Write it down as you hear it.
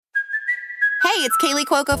Hey, it's Kaylee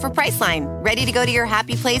Cuoco for Priceline. Ready to go to your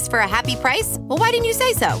happy place for a happy price? Well, why didn't you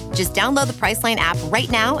say so? Just download the Priceline app right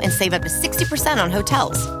now and save up to 60% on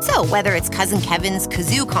hotels. So whether it's Cousin Kevin's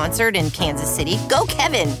Kazoo Concert in Kansas City, go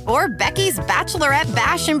Kevin, or Becky's Bachelorette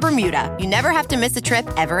Bash in Bermuda, you never have to miss a trip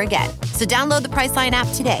ever again. So download the Priceline app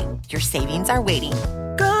today. Your savings are waiting.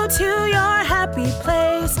 Go to your happy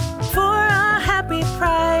place for a happy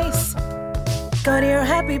price. Go to your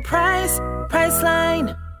happy price,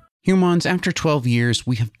 Priceline. Humans, after 12 years,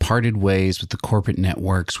 we have parted ways with the corporate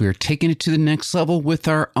networks. We are taking it to the next level with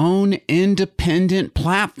our own independent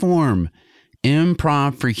platform,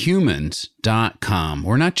 improvforhumans.com.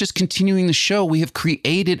 We're not just continuing the show. We have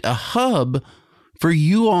created a hub for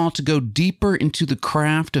you all to go deeper into the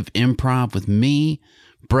craft of improv with me,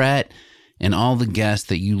 Brett, and all the guests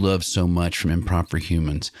that you love so much from Improv for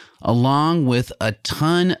Humans, along with a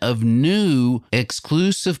ton of new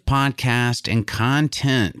exclusive podcast and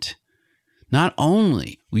content. Not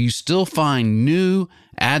only will you still find new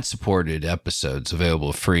ad-supported episodes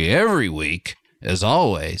available free every week, as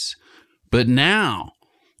always, but now,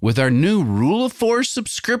 with our new Rule of 4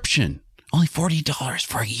 subscription, only $40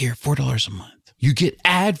 for a year, $4 a month, you get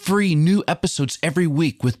ad-free new episodes every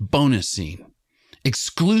week with bonus scene.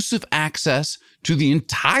 Exclusive access to the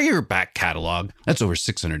entire back catalog. That's over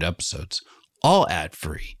 600 episodes, all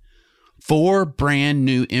ad-free. 4 brand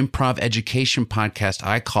new improv education podcasts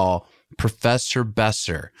I call Professor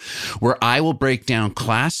Besser, where I will break down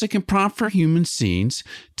classic Improv for Human scenes,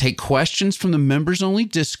 take questions from the members-only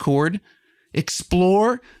Discord,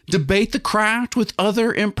 explore, debate the craft with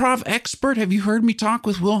other improv experts. Have you heard me talk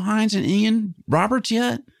with Will Hines and Ian Roberts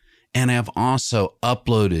yet? And I have also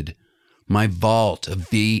uploaded my vault of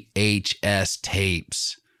VHS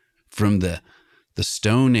tapes from the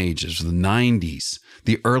Stone Ages, the 90s,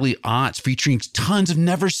 the early aughts, featuring tons of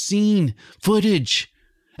never seen footage,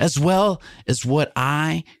 as well as what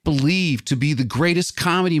I believe to be the greatest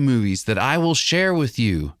comedy movies that I will share with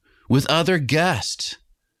you with other guests.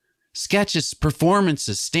 Sketches,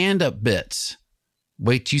 performances, stand-up bits.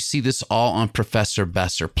 Wait till you see this all on Professor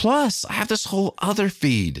Besser. Plus, I have this whole other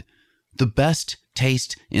feed, The Best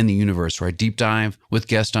Taste in the Universe, where I deep dive with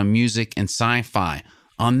guests on music and sci-fi.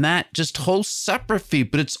 On that just whole separate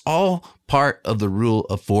feed, but it's all part of the Rule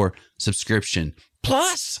of 4 subscription.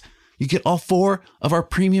 Plus, you get all 4 of our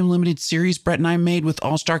premium limited series Brett and I made with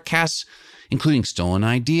all-star casts, including Stolen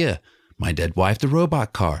Idea, My Dead Wife, The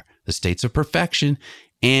Robot Car, The States of Perfection,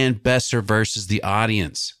 and Besser versus the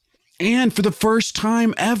Audience. And for the first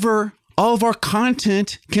time ever, all of our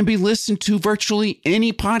content can be listened to virtually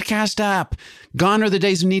any podcast app. Gone are the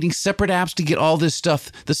days of needing separate apps to get all this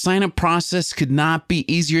stuff. The sign-up process could not be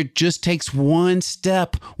easier. It just takes one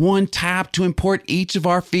step, one tap to import each of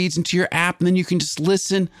our feeds into your app, and then you can just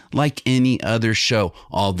listen like any other show.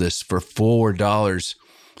 All this for $4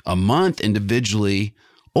 a month individually,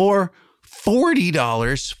 or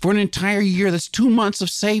 $40 for an entire year. That's 2 months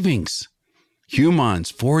of savings.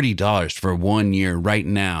 Humans, $40 for 1 year right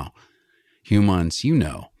now. Humans, you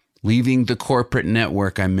know, leaving the corporate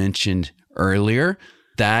network I mentioned earlier,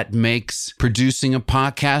 that makes producing a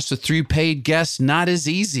podcast with 3 paid guests not as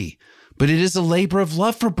easy, but it is a labor of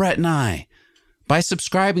love for Brett and I. By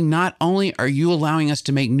subscribing, not only are you allowing us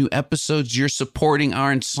to make new episodes, you're supporting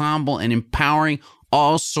our ensemble and empowering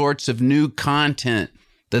all sorts of new content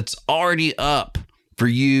that's already up for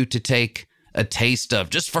you to take a taste of.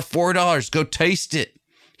 Just for $4, go taste it.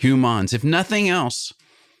 Humans, if nothing else,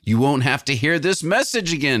 you won't have to hear this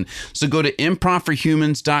message again. So go to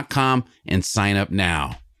improvforhumans.com and sign up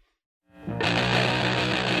now.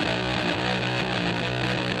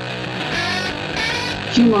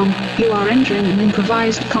 Human, you are entering an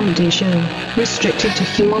improvised comedy show, restricted to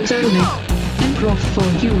humans only. Improv for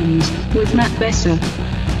Humans, with Matt Besser.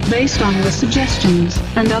 Based on the suggestions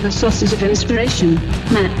and other sources of inspiration,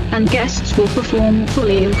 Matt and guests will perform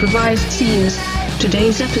fully improvised scenes.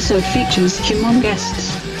 Today's episode features human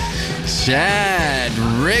guests. Chad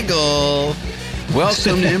Riggle.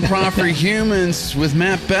 Welcome to Improv for Humans with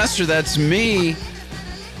Matt Besser. That's me.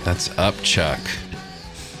 That's Upchuck.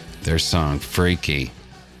 Their song, Freaky.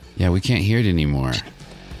 Yeah, we can't hear it anymore.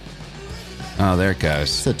 Oh, there it goes.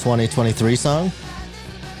 It's a 2023 song?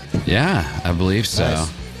 Yeah, I believe so.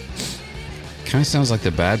 Nice. Kind of sounds like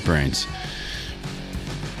the Bad Brains.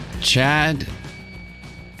 Chad,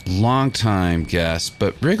 long-time guest,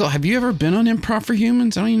 but Riggle, have you ever been on Improv for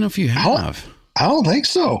Humans? I don't even know if you have. I don't think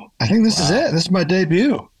so. I think this is it. This is my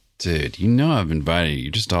debut. Dude, you know I've invited you.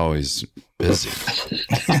 You're just always busy.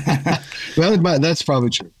 Well, that's probably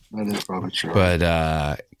true. That is probably true.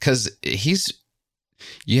 But because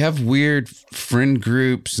you have weird friend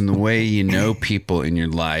groups and the way you know people in your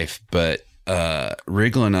life, but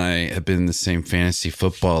Riggle and I have been in the same fantasy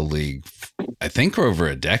football league, I think for over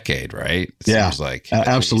a decade, right? It Yeah, seems like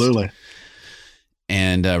absolutely. least.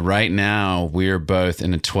 And right now we're both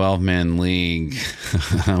in a 12-man league.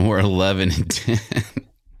 We're 11-10.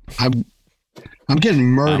 I'm getting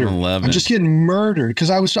murdered. I'm 11. I'm just getting murdered because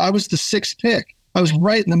I was the 6th pick. I was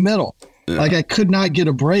right in the middle. Yeah. Like I could not get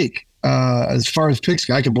a break as far as picks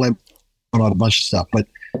go. I could blame on a bunch of stuff, but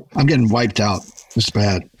I'm getting wiped out. It's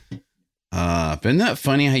bad. But isn't that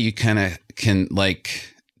funny how you kind of can,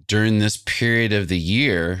 like, during this period of the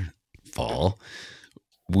year, fall,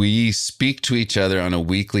 we speak to each other on a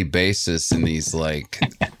weekly basis in these, like,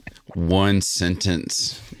 one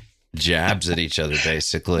sentence jabs at each other,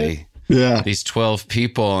 basically. Yeah. These 12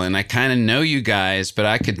 people. And I kind of know you guys, but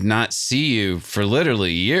I could not see you for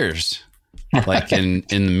literally years, like in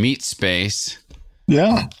the meat space.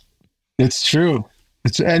 Yeah, it's true.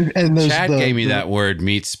 And there's Chad gave me that word,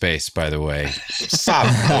 meat space, by the way.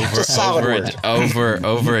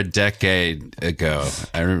 Over a decade ago.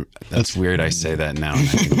 That's weird. I say that now, and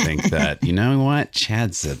I can think that, you know what?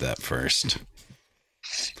 Chad said that first.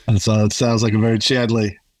 It sounds like a very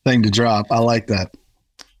Chadly thing to drop. I like that.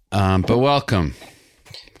 But welcome.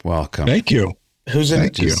 Thank you. Who's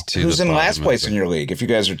in last place in your league? If you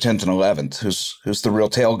guys are 10th and 11th, who's the real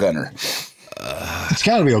tail gunner? It's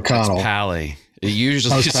got to be O'Connell. It's Pally.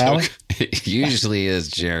 It usually is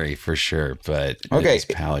Jerry for sure, but it's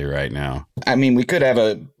Pally right now. I mean, we could have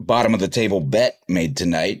a bottom of the table bet made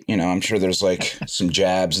tonight. You know, I'm sure there's like some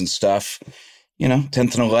jabs and stuff. You know,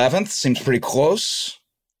 10th and 11th seems pretty close.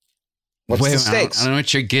 What's the stakes? I don't know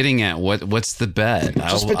what you're getting at. What's the bet?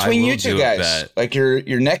 Just between you two guys, like you're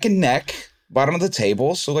neck and neck, bottom of the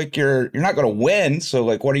table. So like you're not going to win. So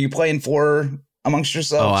like, what are you playing for amongst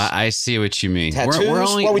yourselves? Oh, I see what you mean. Tattoos? We're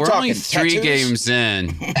only 3 Tattoos? games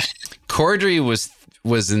in. Cordry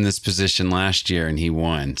was in this position last year and he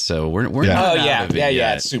won. So we're not out of it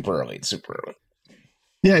yet. It's super early.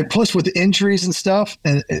 Yeah, plus with the injuries and stuff,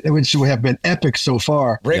 and which would have been epic so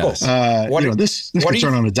far. Riggle, this could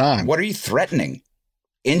turn on a dime. What are you threatening?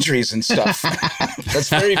 Injuries and stuff. That's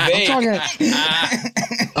very vague.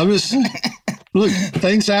 I'm just look.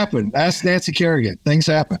 Things happen. Ask Nancy Kerrigan. Things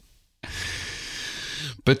happen.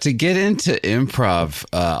 But to get into improv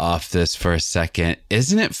off this for a second,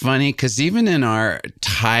 isn't it funny? Because even in our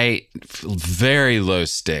tight, very low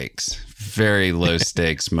stakes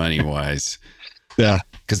money wise. Yeah.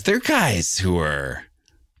 Because there are guys who are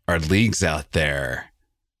leagues out there,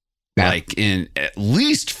 like in at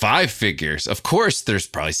least 5 figures. Of course, there's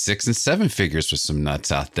probably 6 and 7 figures with some nuts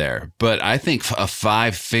out there. But I think a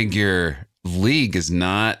 5-figure league is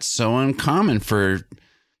not so uncommon for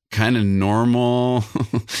kind of normal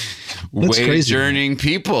wage-earning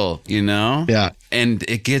people, you know? Yeah. And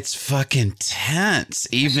it gets fucking tense,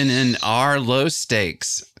 even in our low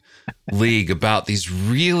stakes league, about these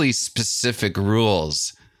really specific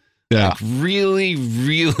rules. Yeah. Like really,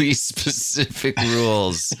 really specific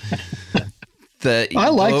rules that I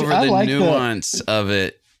like the nuance of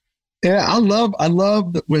it. Yeah, I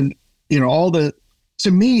love when, you know, all the, to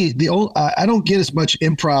me, I don't get as much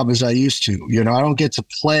improv as I used to. You know, I don't get to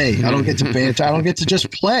play. I don't get to banter. I don't get to just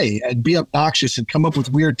play and be obnoxious and come up with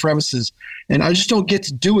weird premises. And I just don't get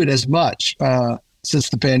to do it as much since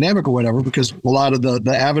the pandemic or whatever, because a lot of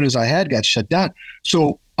the avenues I had got shut down.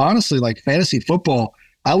 So honestly, like fantasy football,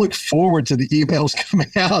 I look forward to the emails coming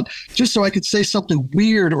out just so I could say something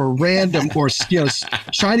weird or random or, you know,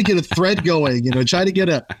 try to get a thread going, you know, try to get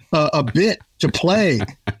a bit to play.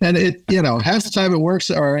 And it, you know, half the time it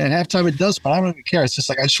works and half the time it doesn't, but I don't even care. It's just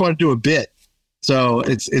like, I just want to do a bit. So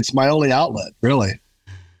it's my only outlet, really.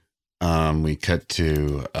 We cut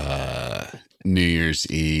to New Year's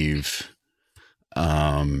Eve.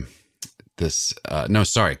 It's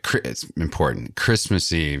important.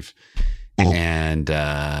 Christmas Eve. And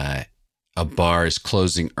a bar is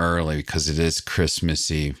closing early because it is Christmas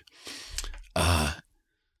Eve.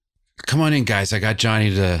 Come on in, guys. I got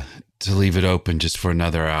Johnny to leave it open just for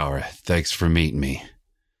another hour. Thanks for meeting me.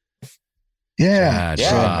 Yeah.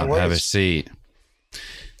 Rob, have a seat.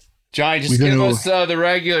 Johnny, just give us the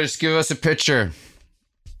regulars. Give us a picture.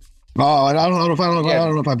 Oh, I don't know if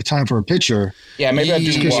I have time for a picture. Yeah, maybe I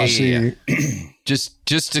just want to see.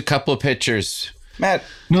 Just a couple of pictures. Matt.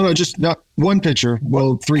 No, just not one picture.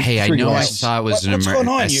 Well, 3. Hey, I know glasses. I saw it was an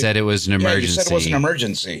emergency. I said it was an emergency. You said it was an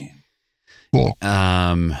emergency. Cool.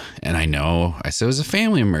 And I know I said it was a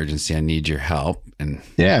family emergency. I need your help. And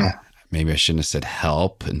yeah, maybe I shouldn't have said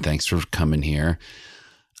help. And thanks for coming here.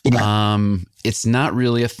 It's not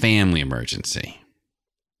really a family emergency.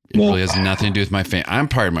 It really has nothing to do with my family. I'm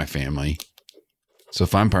part of my family. So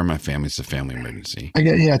if I'm part of my family, it's a family emergency.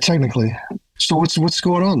 Yeah, technically. So what's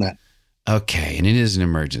going on then? Okay, and it is an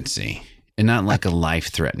emergency, and not like a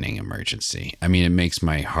life-threatening emergency. I mean, it makes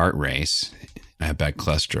my heart race. I have bad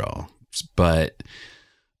cholesterol, but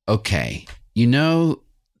okay, you know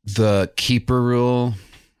the keeper rule,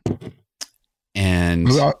 and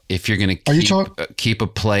if you're going to keep a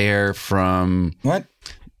player from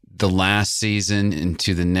the last season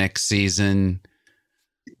into the next season,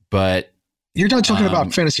 but you're not talking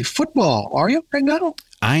about fantasy football, are you? Right now,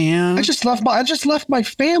 I am. I just left my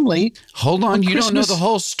family. Hold on, you don't know the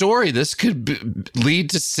whole story. This could lead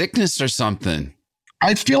to sickness or something.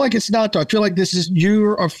 I feel like it's not, though. I feel like this is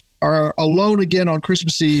you are alone again on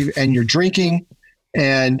Christmas Eve, and you're drinking,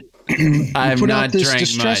 and I've put not out this drank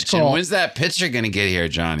distress much. call. And when's that pitcher going to get here,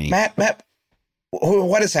 Johnny? Matt,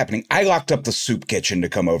 what is happening? I locked up the soup kitchen to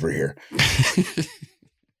come over here.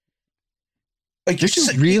 Like, did you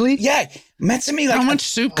really? Yeah. Matt sent me like how much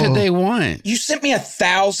soup could they want? You sent me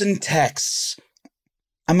 1,000 texts.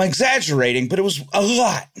 I'm exaggerating, but it was a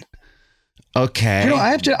lot. Okay. You know, I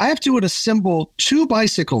have to assemble 2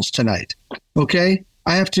 bicycles tonight. Okay.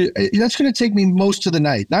 That's going to take me most of the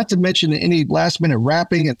night, not to mention any last minute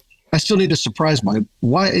wrapping. And I still need to surprise my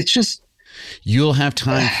wife. It's just.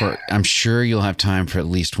 I'm sure you'll have time for at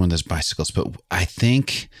least one of those bicycles, but I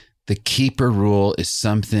think the keeper rule is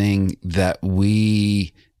something that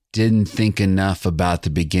we didn't think enough about the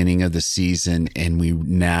beginning of the season, and we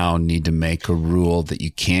now need to make a rule that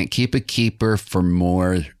you can't keep a keeper for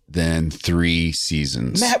more than 3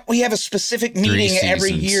 seasons. Matt, we have a specific meeting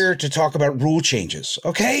every year to talk about rule changes,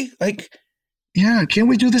 okay? Like, yeah, can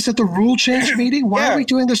we do this at the rule change meeting? Why are we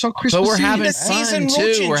doing this on Christmas Eve? But we're having fun,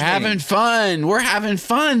 too. We're having fun. We're having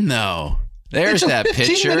fun, though. There's that picture.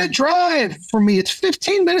 It's a 15-minute drive for me. It's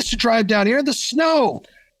 15 minutes to drive down here in the snow.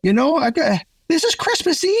 You know, this is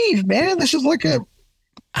Christmas Eve, man. This is like a...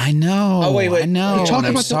 I know. Oh, wait. I know.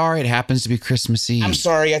 I'm sorry it happens to be Christmas Eve. I'm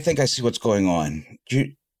sorry. I think I see what's going on. Do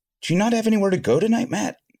you not have anywhere to go tonight,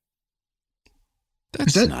 Matt?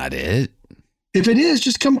 That's not it. If it is,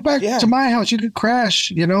 just come back to my house. You could crash,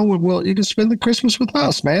 you know. You can spend the Christmas with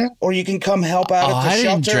us, man. Or you can come help out at the shelter.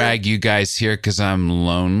 I didn't drag you guys here because I'm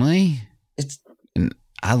lonely.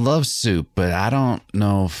 I love soup, but I don't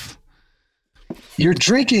know if... You're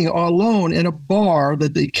drinking alone in a bar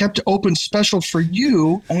that they kept open special for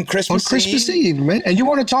you on Christmas Eve, man. And you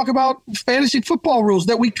want to talk about fantasy football rules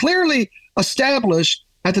that we clearly established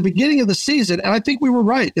at the beginning of the season. And I think we were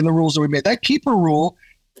right in the rules that we made. That keeper rule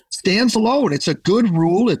stands alone. It's a good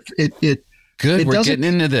rule. Good. We're getting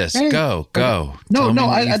into this. Go. No,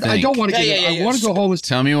 I don't want to get in. I want to go home.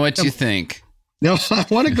 Tell me what you think. No, I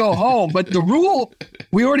want to go home. But the rule,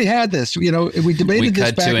 we already had this. You know, we debated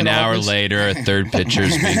this back in August. We cut to an hour later, a third pitcher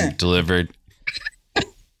is being delivered.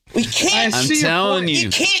 We can't. I'm telling you. You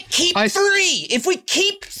can't keep 3. If we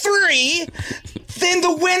keep 3, then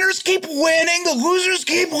the winners keep winning, the losers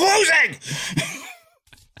keep losing.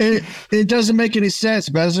 It doesn't make any sense,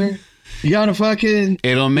 Bezer. You gotta fucking...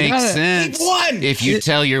 It'll make sense keep 1. if you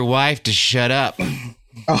tell your wife to shut up.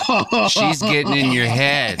 She's getting in your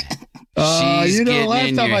head. She's getting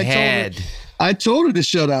in your head. I told her to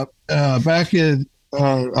shut up back in...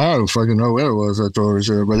 I don't fucking know where it was I told her to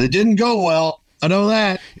shut up, but it didn't go well. I know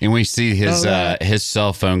that. And we see his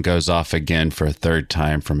cell phone goes off again for a third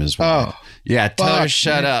time from his wife. Oh, yeah, tell her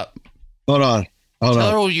shut up. Hold on.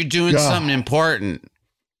 Tell her you're doing something important.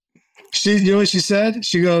 You know what she said?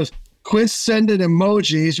 She goes, quit sending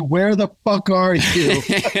emojis. Where the fuck are you?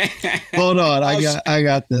 Hold on. I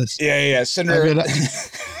got this. Yeah. Send her.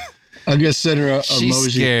 I'm going to send her a She's emoji.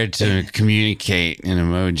 She's scared to communicate in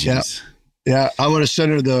emojis. Yeah. I want to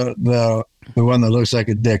send her the one that looks like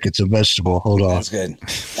a dick. It's a vegetable. Hold on. That's good.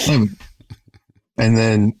 And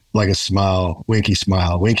then like a smile, winky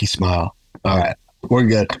smile. All right. We're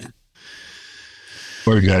good.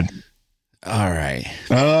 All right.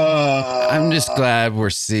 I'm just glad we're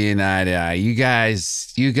seeing eye to eye. You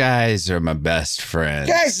guys are my best friends.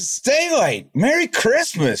 Guys, it's daylight. Merry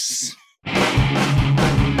Christmas.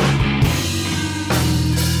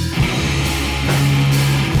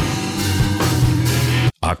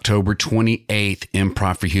 October 28th,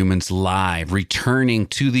 Improv for Humans Live, returning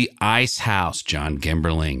to the Ice House. John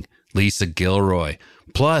Gimberling, Lisa Gilroy,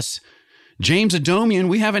 plus James Adomian.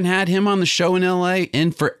 We haven't had him on the show in LA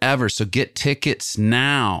in forever, so get tickets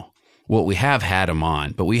now. Well, we have had him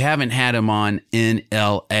on, but we haven't had him on in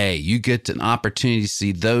LA. You get an opportunity to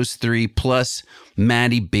see those 3 plus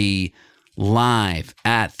Maddie B live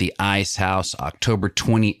at the Ice House, October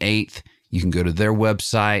 28th. You can go to their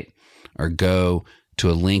website or go to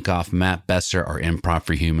a link off Matt Besser or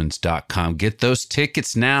improvforhumans.com. Get those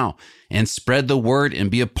tickets now and spread the word and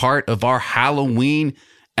be a part of our Halloween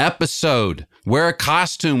episode. Wear a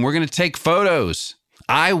costume. We're going to take photos.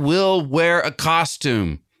 I will wear a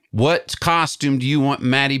costume. What costume do you want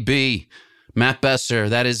Matty B, Matt Besser,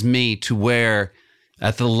 that is me, to wear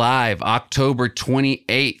at the live October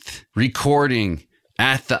 28th recording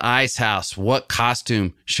at the Ice House? What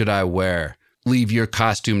costume should I wear? Leave your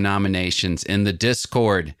costume nominations in the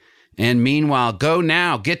Discord. And meanwhile, go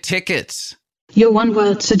now. Get tickets. Your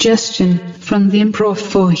one-word suggestion from the Improv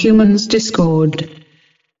for Humans Discord.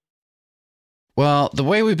 Well, the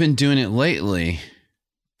way we've been doing it lately,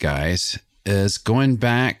 guys, is going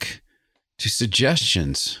back to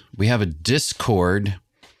suggestions. We have a Discord,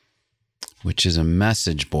 which is a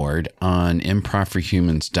message board on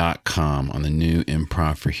improvforhumans.com, on the new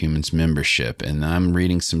Improv for Humans membership. And I'm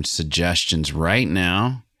reading some suggestions right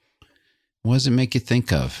now. What does it make you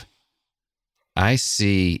think of? I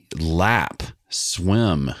see lap,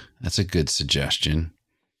 swim. That's a good suggestion.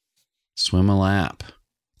 Swim a lap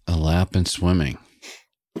and swimming.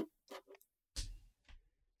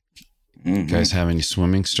 You guys have any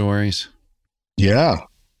swimming stories? Yeah.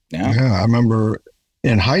 I remember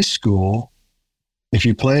in high school, if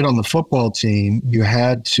you played on the football team, you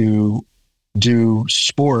had to do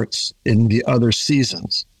sports in the other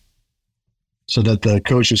seasons so that the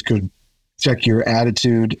coaches could check your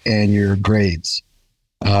attitude and your grades.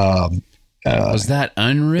 Was that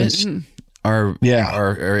unwritten? Or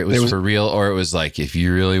it was for real, or it was like, if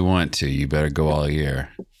you really want to, you better go all year.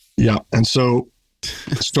 Yeah. And so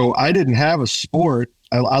I didn't have a sport.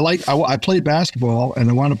 I played basketball and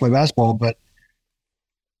I wanted to play basketball, but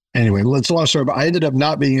anyway, it's a long story, but I ended up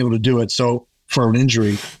not being able to do it. So for an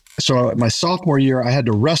injury. So my sophomore year, I had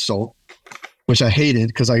to wrestle, which I hated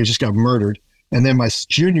because I just got murdered. And then my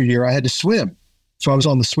junior year, I had to swim. So I was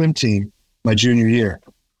on the swim team my junior year.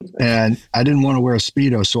 And I didn't want to wear a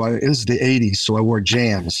Speedo. So it was the 80s. So I wore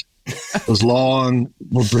jams, those long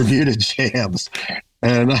Bermuda jams.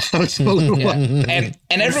 And I was a little and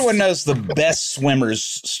everyone knows the best swimmers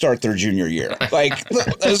start their junior year. Like,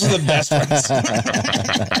 those are the best ones.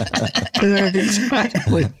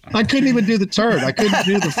 Exactly. I couldn't even do the turn. I couldn't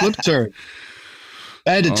do the flip turn.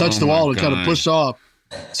 I had to touch the wall and kind of push off.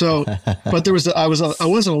 So, but I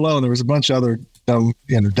wasn't alone. There was a bunch of other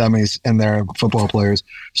dummies in there, football players.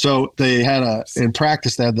 So they had in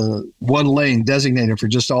practice, they had the one lane designated for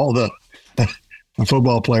just all the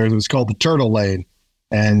football players. It was called the turtle lane.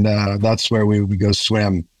 And that's where we would go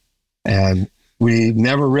swim. And we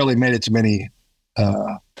never really made it to many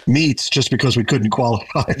meets just because we couldn't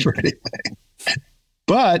qualify for anything.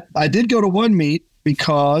 But I did go to one meet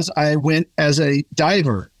because I went as a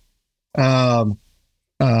diver.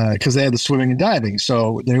 Because they had the swimming and diving.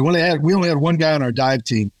 So we only had one guy on our dive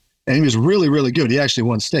team, and he was really, really good. He actually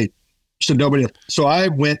won state. So I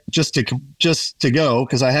went just to go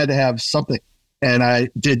because I had to have something, and I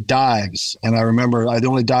did dives. And I remember the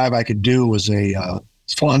only dive I could do was a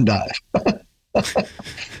swan dive,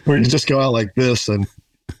 where you just go out like this and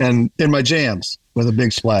in my jams with a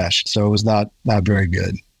big splash. So it was not very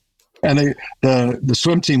good. And the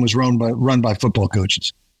swim team was run by football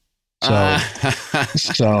coaches.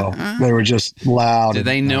 So they were just loud. Did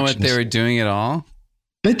they know what they were doing at all?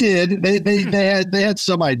 They did. They had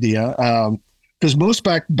some idea. Because most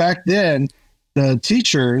back then, the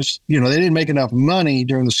teachers, they didn't make enough money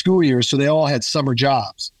during the school year, so they all had summer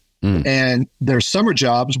jobs. And their summer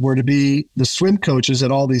jobs were to be the swim coaches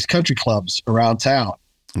at all these country clubs around town.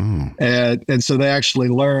 And so they actually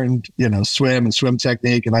learned, swim and swim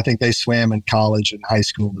technique. And I think they swam in college and high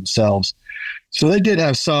school themselves. So they did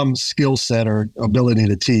have some skill set or ability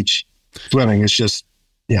to teach swimming. It's just,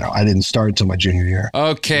 I didn't start until my junior year.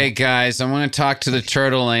 Okay, guys, I want to talk to the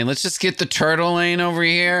turtle lane. Let's just get the turtle lane over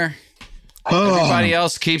here. Everybody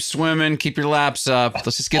else keep swimming. Keep your laps up.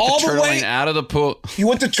 Let's just get the turtle lane out of the pool. You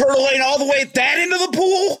want the turtle lane all the way that into the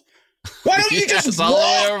pool? Why don't you just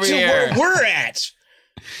walk over to where we're at?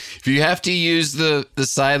 If you have to use the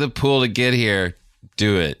side of the pool to get here,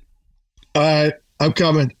 do it. All right. I'm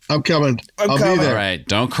coming. I'll be there. All right.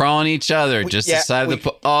 Don't crawl on each other. Just the side of the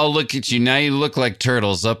pool. Oh, look at you. Now you look like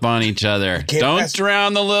turtles up on each other. Don't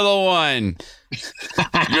drown the little one.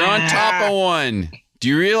 You're on top of one. Do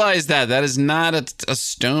you realize that? That is not a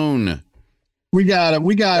stone. We got it.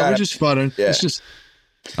 We're just funning. Yeah. It's just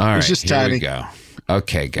all right. It's just here tiny. we go.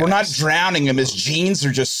 Okay, guys. We're not drowning him. His jeans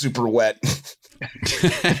are just super wet.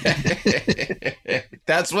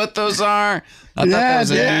 That's what those are? I thought that was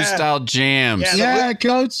a new style jams. Yeah,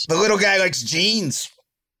 Coach. The little guy likes jeans.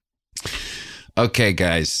 Okay,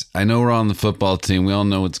 guys. I know we're on the football team. We all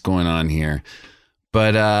know what's going on here.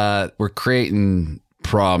 But we're creating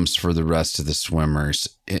problems for the rest of the swimmers.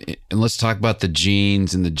 And let's talk about the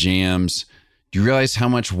jeans and the jams. Do you realize how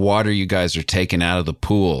much water you guys are taking out of the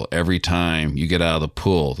pool every time you get out of the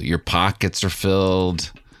pool? Your pockets are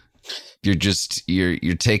filled. You're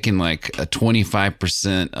taking like a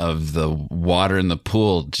 25% of the water in the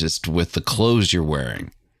pool just with the clothes you're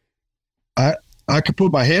wearing. I could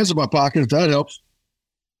put my hands in my pocket if that helps.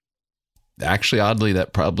 Actually, oddly,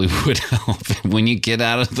 that probably would help. When you get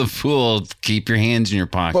out of the pool, keep your hands in your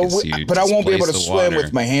pockets. But I won't be able to swim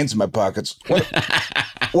with my hands in my pockets.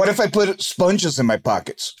 What if I put sponges in my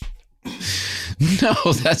pockets? No,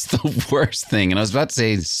 that's the worst thing. And I was about to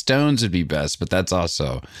say stones would be best, but that's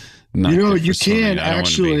also not good you for swimming. can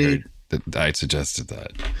actually. I suggested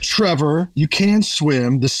that. Trevor, you can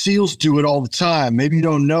swim. The SEALs do it all the time. Maybe you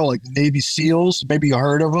don't know, like the Navy SEALs. Maybe you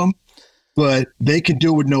heard of them. But they can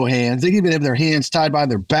do it with no hands. They can even have their hands tied behind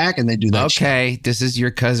their back, and they do that. Okay, this is your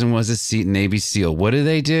cousin was a Navy SEAL. What do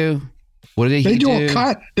they do? What do they do?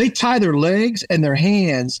 They tie their legs and their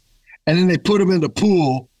hands, and then they put them in the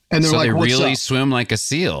pool, and they're so like, they "What's really up?" swim like a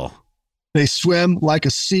seal. They swim like a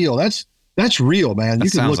seal. That's real, man. That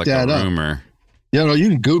you can look like that up. Rumor. You know, you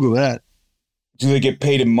can Google that. Do they get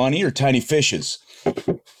paid in money or tiny fishes?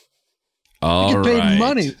 All you get paid right.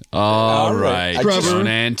 money. All right. Trevor. Don't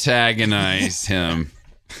antagonize him.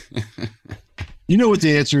 You know what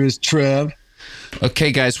the answer is, Trev.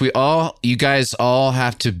 Okay, guys, you guys all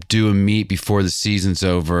have to do a meet before the season's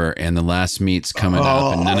over, and the last meet's coming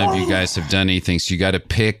up, and none of you guys have done anything, so you got to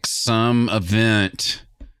pick some event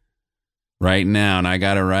right now, and I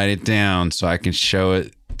got to write it down so I can show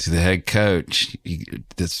it to the head coach.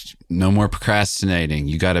 There's no more procrastinating.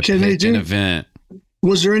 You got to pick an event.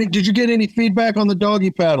 Did you get any feedback on the doggy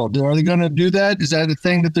paddle? Are they going to do that? Is that a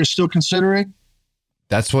thing that they're still considering?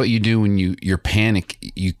 That's what you do when you're panic.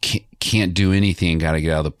 You can't do anything and got to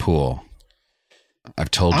get out of the pool. I've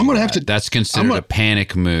told you that's considered a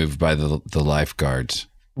panic move by the lifeguards.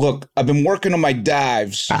 Look, I've been working on my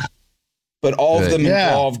dives, but all of them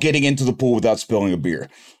involve getting into the pool without spilling a beer.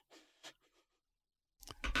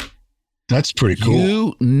 That's pretty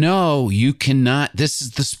cool. You cannot. This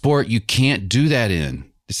is the sport you can't do that in.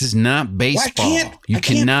 This is not baseball. You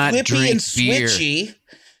cannot drink beer.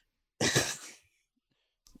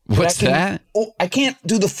 What's that? I can't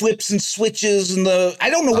do the flips and switches and I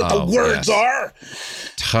don't know what the words are.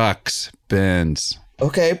 Tucks, bends.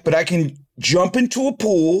 Okay, but I can jump into a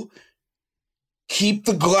pool, keep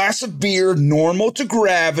the glass of beer normal to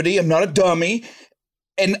gravity. I'm not a dummy.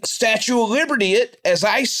 And Statue of Liberty it, as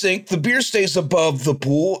I sink, the beer stays above the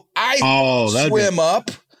pool. I swim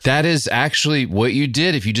up. That is actually what you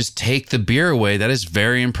did. If you just take the beer away, that is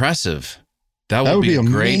very impressive. That would be a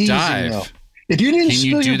great dive. Though. If you didn't Can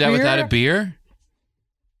you do that without a beer?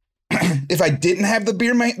 If I didn't have the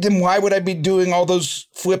beer, then why would I be doing all those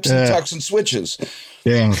flips and tucks and switches?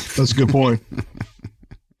 Yeah, that's a good point.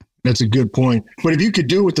 That's a good point. But if you could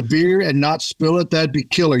do it with the beer and not spill it, that'd be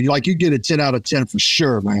killer. You get a 10 out of 10 for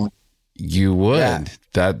sure, man. You would.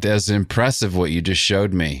 Yeah. That's impressive what you just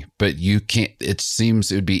showed me. But you can't. It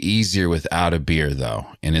seems it would be easier without a beer, though.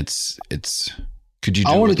 And it's. Could you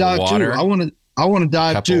do? I want to dive water? Too. I want to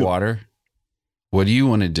dive cup too. Of water. What do you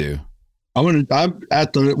want to do? when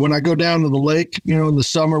I go down to the lake, in the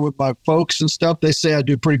summer with my folks and stuff. They say I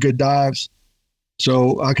do pretty good dives,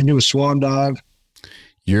 so I can do a swan dive.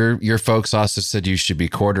 Your folks also said you should be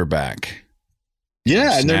quarterback.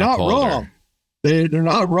 Yeah, and they're not wrong. They're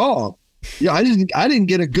not wrong. Yeah, I didn't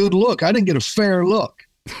get a good look. I didn't get a fair look.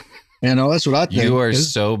 That's what I think. You are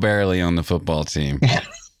so barely on the football team.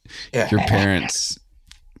 Yeah. Your parents.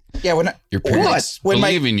 Yeah, your parents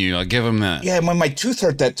believe in you. I'll give them that. Yeah, when my tooth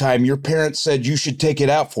hurt that time, your parents said you should take it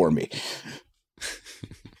out for me.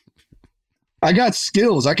 I got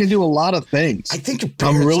skills. I can do a lot of things. I think your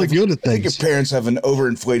parents I'm really good at things. I think your parents have an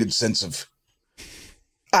overinflated sense of,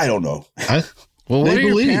 I don't know. Well, what do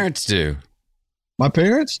your parents do? My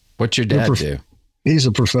parents? What's your dad do? He's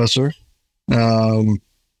a professor in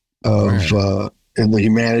the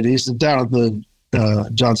humanities down at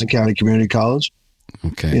the Johnson County Community College.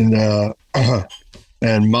 Okay.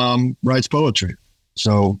 And mom writes poetry.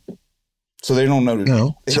 So they don't know.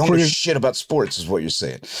 They don't know shit about sports, is what you're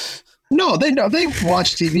saying. No, they know. They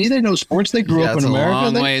watch TV. They know sports. They grew up in America.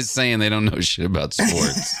 That's a long way of saying they don't know shit about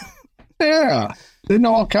sports. Yeah, they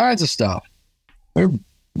know all kinds of stuff. They're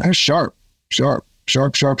sharp as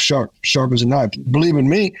a knife. Believe in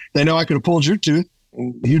me, they know I could have pulled your tooth.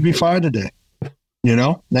 You'd be fine today. They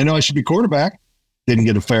know I should be quarterback. Didn't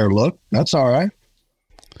get a fair look. That's all right.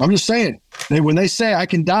 I'm just saying. When they say I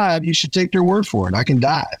can dive, you should take their word for it. I can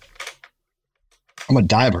dive. I'm a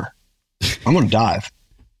diver. I'm going to dive.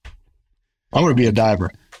 I'm going to be a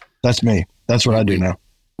diver. That's me. That's what I do now.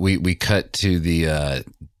 We cut to the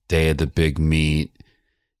day of the big meet,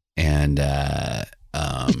 and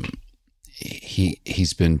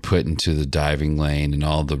he's been put into the diving lane, and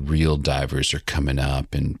all the real divers are coming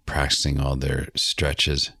up and practicing all their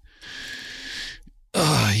stretches.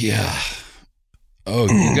 Oh yeah.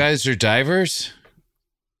 Oh, you guys are divers?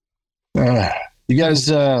 You guys,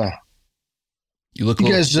 you look a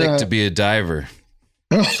little sick to be a diver.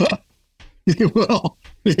 Well,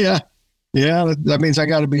 yeah. That means I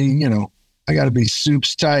got to be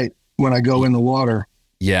soups tight when I go in the water.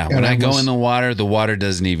 Yeah, when I go in the water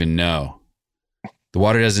doesn't even know. The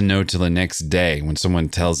water doesn't know till the next day when someone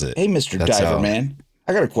tells it. Hey, Mr. Diver Man,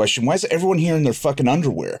 I got a question. Why is everyone here in their fucking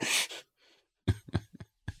underwear?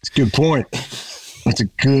 It's a good point. That's a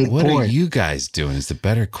good point. What are you guys doing is the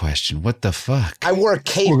better question. What the fuck? I wore a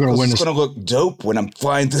cape because it's going to look dope when I'm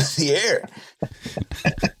flying through the air.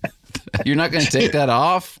 You're not going to take that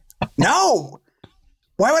off? No.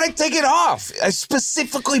 Why would I take it off? I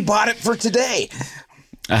specifically bought it for today.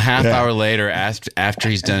 A half hour later, after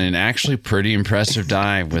he's done an actually pretty impressive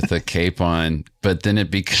dive with a cape on, but then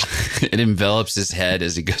it envelops his head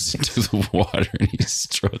as he goes into the water and he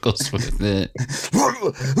struggles with it.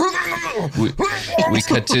 We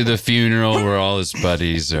cut to the funeral where all his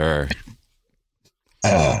buddies are.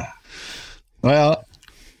 There's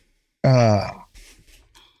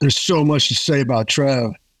so much to say about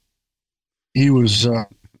Trev. He was a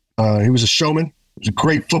showman. He was a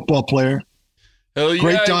great football player. Hell yeah,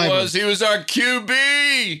 great diver. He was. He was our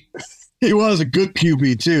QB. He was a good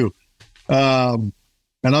QB too. And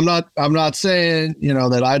I'm not saying,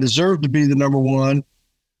 that I deserve to be the number one,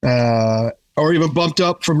 or even bumped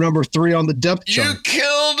up from number 3 on the depth chart. You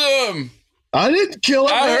killed him. I didn't kill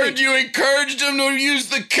him. I heard you encouraged him to use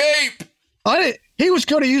the cape. I didn't. He was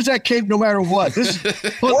going to use that cape no matter what. This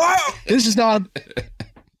is not.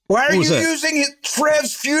 Why are you using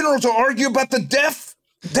Trev's funeral to argue about the depth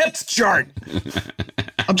chart?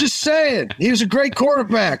 I'm just saying, he was a great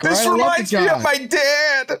quarterback. This reminds me of my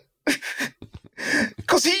dad.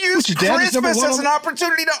 Because he used Christmas as an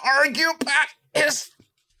opportunity to argue about his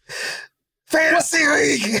fantasy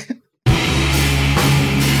league.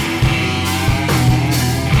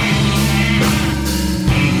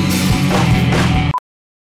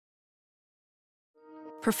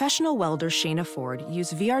 Professional welder Shayna Ford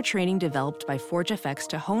used VR training developed by ForgeFX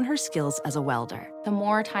to hone her skills as a welder. The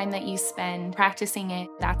more time that you spend practicing it,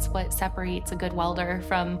 that's what separates a good welder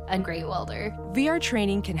from a great welder. VR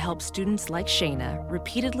training can help students like Shayna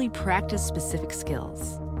repeatedly practice specific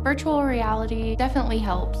skills. Virtual reality definitely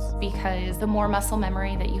helps because the more muscle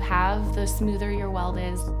memory that you have, the smoother your weld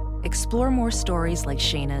is. Explore more stories like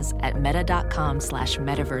Shayna's at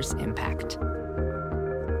meta.com/metaverseimpact.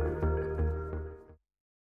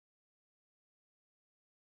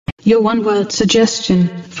 Your one-word suggestion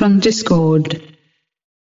from Discord.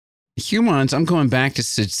 Humans, I'm going back to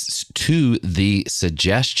the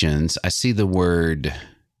suggestions. I see the word.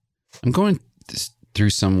 I'm going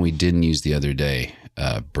through some we didn't use the other day,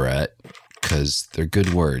 Brett, because they're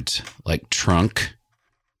good words, like trunk.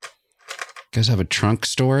 You guys have a trunk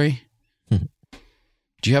story?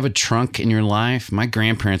 Do you have a trunk in your life? My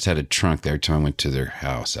grandparents had a trunk. Every time I went to their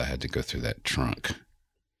house, I had to go through that trunk.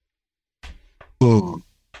 Whoa.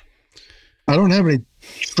 I don't have any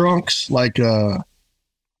trunks like that,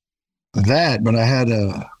 but I had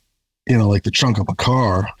like the trunk of a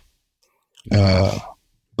car.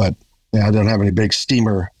 But I don't have any big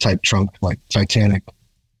steamer type trunk like Titanic.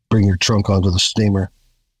 Bring your trunk onto the steamer.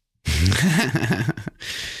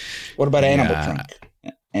 What about animal trunk?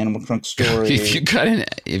 Animal trunk story. If you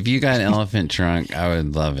got an elephant trunk, I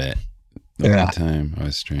would love it. One time I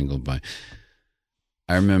was strangled by.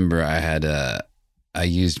 I remember I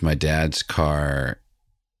used my dad's car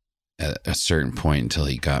at a certain point until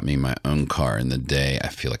he got me my own car. And the day, I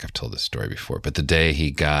feel like I've told this story before, but the day he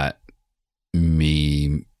got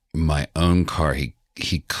me my own car, he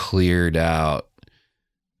cleared out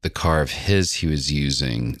the car of his he was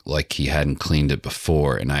using like he hadn't cleaned it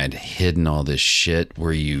before. And I had hidden all this shit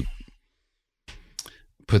where you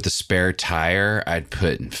put the spare tire, I'd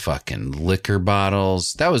put in fucking liquor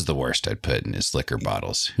bottles. That was the worst I'd put in is liquor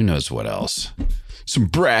bottles. Who knows what else? Some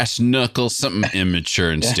brass knuckles, something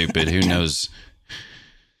immature and stupid. Who knows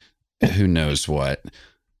what?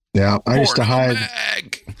 Yeah, I used to hide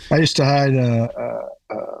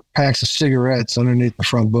packs of cigarettes underneath the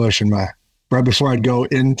front bush right before I'd go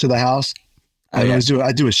into the house.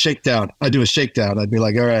 I'd do a shakedown. I'd be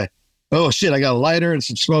like, all right, oh shit, I got a lighter and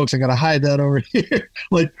some smokes. I got to hide that over here.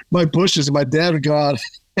 Like my bushes, and my dad would go out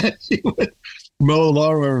and he would mow the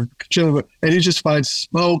lawn or chilling, and you just find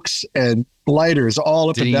smokes and lighters all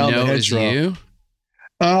up and down the hedgerow. Did he know it was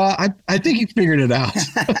you? I think he figured it out.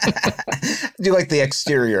 I do like the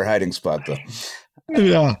exterior hiding spot, though.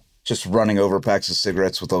 Yeah. Just running over packs of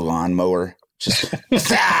cigarettes with a lawnmower. Just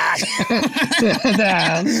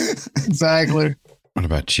Exactly. What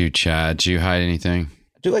about you, Chad? Did you hide anything?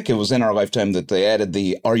 I do like it was in our lifetime that they added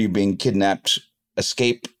the "Are you being kidnapped?"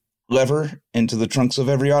 escape lever into the trunks of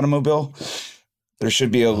every automobile. There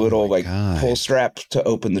should be a little pull strap to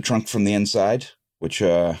open the trunk from the inside, which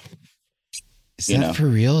is that for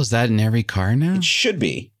real? Is that in every car now? It should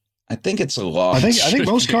be. I think it's a law. I think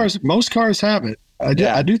most cars have it.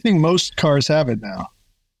 I do think most cars have it now.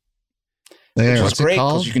 Which is great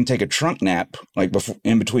because you can take a trunk nap like before,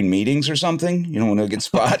 in between meetings or something. You don't want to get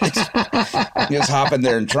spotted. You just hop in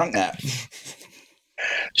there and trunk nap.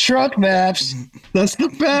 Trunk naps. That's the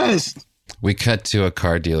best. We cut to a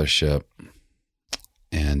car dealership.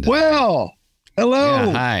 And well,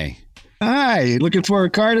 hello. Yeah, hi. Looking for a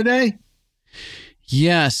car today?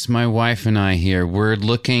 Yes, my wife and I here. We're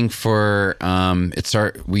looking for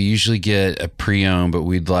we usually get a pre-owned, but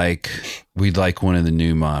we'd like one of the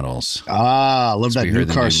new models. Ah, love that new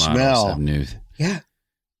car smell. Yeah.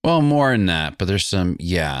 Well, more than that, but there's some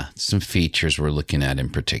features we're looking at in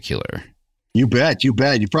particular. You bet. You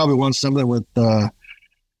probably want something with going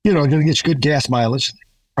to get you good gas mileage.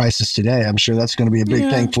 Prices today, I'm sure that's going to be a big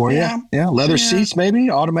thing for you. Yeah, leather seats, maybe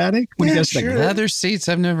automatic. What do you guys think? Leather seats,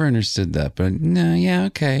 I've never understood that, but no, yeah,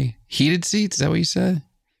 okay. Heated seats, is that what you said?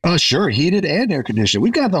 Sure, heated and air conditioned.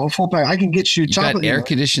 We've got the whole full pack. I can get you top of air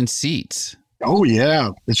conditioned seats. Oh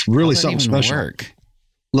yeah, it's really something special. Work?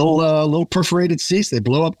 Little perforated seats. They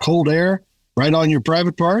blow up cold air right on your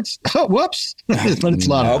private parts. Oh, whoops! But it's a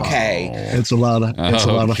lot of fun. It's a lot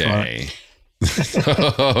of fun.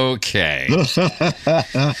 Okay. You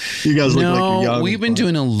guys look like you're young. We've been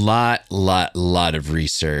doing a lot of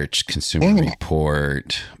research. Consumer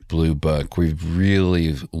Report, Blue Book. We've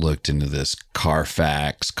really looked into this.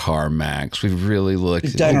 Carfax, CarMax. We've really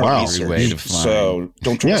looked at every way to find. So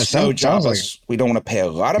don't try to sell us. We don't want to pay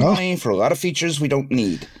a lot of money for a lot of features we don't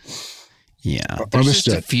need. Yeah, there's just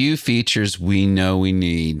a few features we know we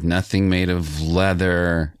need. Nothing made of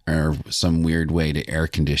leather or some weird way to air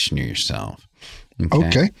condition yourself.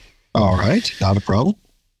 Okay. All right. Not a problem.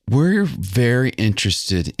 We're very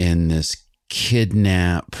interested in this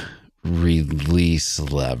kidnap release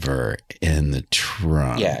lever in the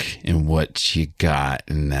trunk and what you got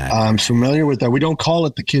in that. I'm familiar with that. We don't call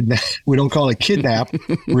it the kidnap. We don't call it kidnap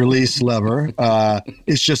release lever.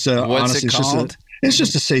 It's just what's it called? It's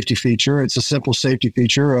just a safety feature. It's a simple safety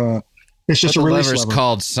feature. It's just a release lever.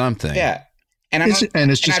 Called something. Yeah. And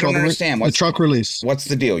it's just called the trunk release. What's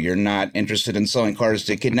the deal? You're not interested in selling cars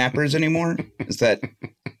to kidnappers anymore? Is that?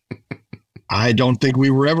 I don't think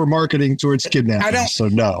we were ever marketing towards kidnappers. So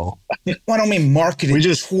no. Well, I don't mean marketing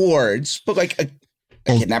towards, but like a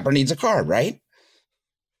kidnapper needs a car, right?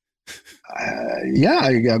 Yeah,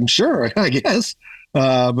 I'm sure. I guess,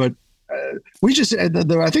 but. We just, I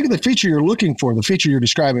think the feature you're looking for, the feature you're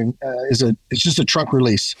describing, it's just a trunk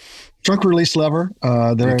release lever.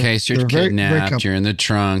 In case you're kidnapped, you're in the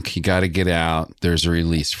trunk, you got to get out. There's a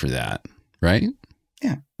release for that, right?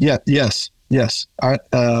 Yeah. Yeah. Yes.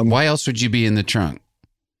 Why else would you be in the trunk?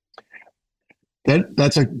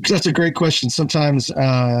 That's a great question. Sometimes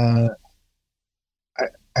I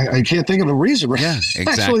can't think of a reason. Yeah,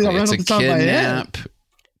 exactly. It's a kidnap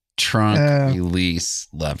trunk release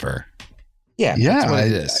lever. Yeah, that's what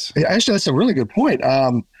it is. Actually, that's a really good point.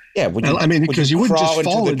 Because you wouldn't just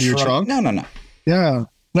fall into your trunk. No. Yeah,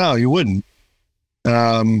 no, you wouldn't.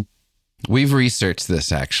 We've researched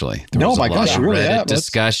this actually. You really have.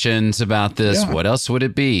 Discussions about this. Yeah. What else would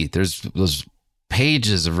it be? There's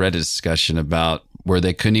pages of Reddit discussion about where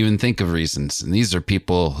they couldn't even think of reasons, and these are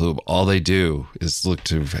people who all they do is look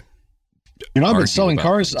to. I've been selling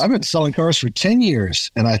cars. I've been selling cars for 10 years,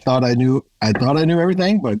 and I thought I knew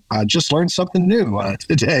everything, but I just learned something new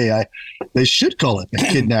today. They should call it the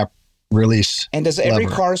kidnap release. And does every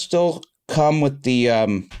car still come with the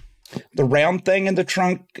round thing in the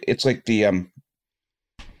trunk? It's like the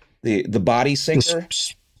body sinker.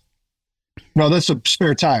 No, that's a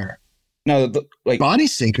spare tire. No, body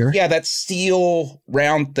sinker. Yeah, that steel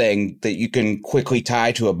round thing that you can quickly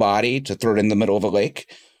tie to a body to throw it in the middle of a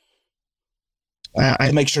lake.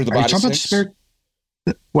 To make sure the body sinks.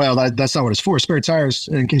 Well, that's not what it's for. Spare tires,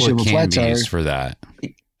 in case you have a flat tire. Used for that.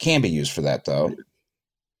 It can be used for that, though.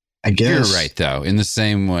 I guess you're right, though. In the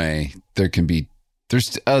same way,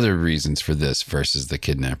 there's other reasons for this versus the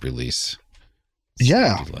kidnap release.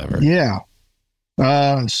 Yeah, yeah.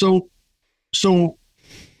 So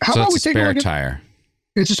how about we take a tire?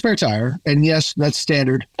 It's a spare tire, and yes, that's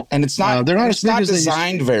standard. And it's not. They're not. It's not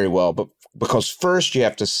designed very well, but because first you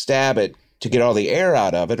have to stab it to get all the air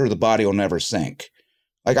out of it, or the body will never sink.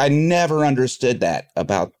 Like, I never understood that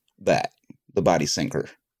about that, the body sinker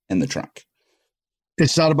in the trunk.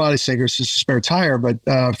 It's not a body sinker, it's just a spare tire. But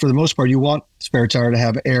for the most part, you want spare tire to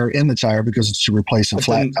have air in the tire because it's to replace a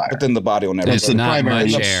flat tire. But then the body will never. There's the not primary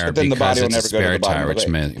much use. air But then the because body will it's a never go to spare the bottom tire, of which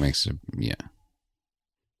the lake. makes it, yeah.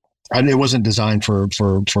 And it wasn't designed for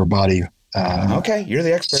body Okay, you're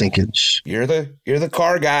the expert. sinkage. You're the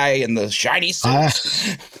car guy in the shiny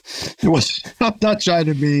suit. It was. I'm not trying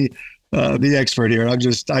to be the expert here.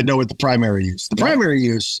 I know what the primary use. The primary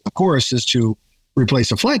use, of course, is to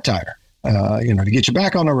replace a flat tire. To get you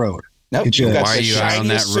back on the road. Nope, Get you- you got Why are the you out on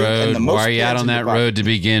that shiniest suit and the road? most Why are you out kids on in that your road to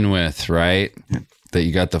begin with, right? That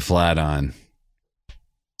you got the flat on.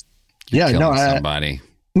 Yeah, Killing no, somebody.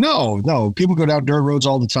 No. People go down dirt roads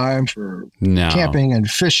all the time for No. camping and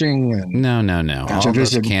fishing. And No. To All those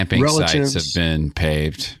visit camping relatives. sites have been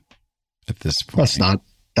paved at this point.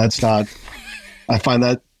 That's not. I find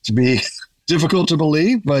that to be difficult to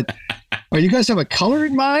believe. But you guys have a color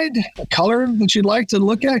in mind? A color that you'd like to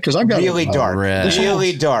look at? Because I've got really dark, red.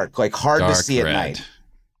 really dark, like hard to Dark see at red. night.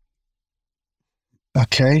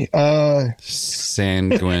 Okay.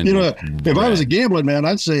 Sanguine. If I was a gambling man,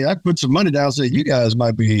 I'd say I'd put some money down and say you guys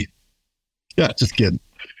might be. Yeah, just kidding.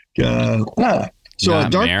 So Not a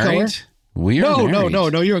dark married? color. We are married.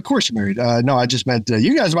 No. You're of course you're married. No, I just meant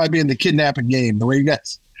you guys might be in the kidnapping game. The way you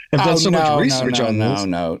guys have done so much research on this.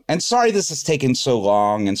 No. And sorry this has taken so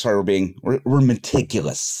long, and sorry we're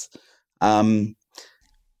meticulous.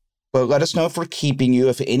 But let us know if we're keeping you.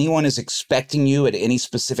 If anyone is expecting you at any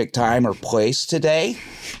specific time or place today.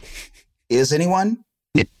 Is anyone?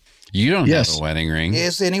 You don't Yes. have a wedding ring.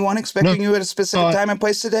 Is anyone expecting you at a specific time and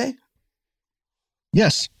place today?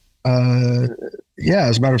 Yes. Yeah.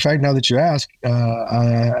 As a matter of fact, now that you ask,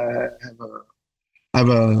 I have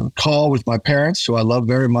a call with my parents, who I love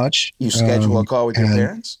very much. You schedule a call with your and-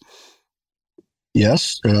 parents?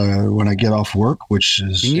 Yes, when I get off work, which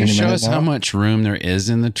is. Can you any show minute us now. how much room there is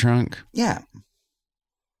in the trunk? Yeah.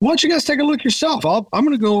 Why don't you guys take a look yourself? I'm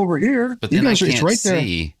going to go over here. But You then I guys, can't it's right there.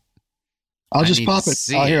 see. I'll I just need pop to it.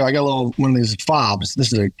 see Oh, it. here, I got a little one of these fobs.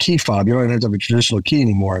 This is a key fob. You don't even have to have a traditional key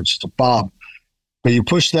anymore. It's just a fob. But you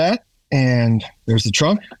push that, and there's the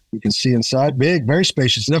trunk. You can see inside. Big, very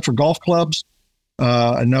spacious. Enough for golf clubs.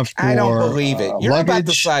 Enough for I don't believe it. You're about the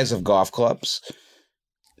luggage. size of golf clubs.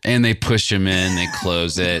 And they push him in. They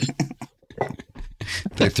close it.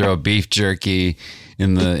 They throw beef jerky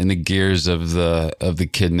in the gears of the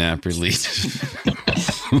kidnap release.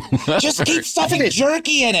 Just keep stuffing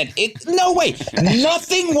jerky in it. No way.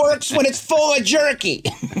 Nothing works when it's full of jerky.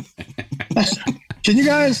 Can you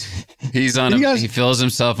guys? He's on. You guys- He feels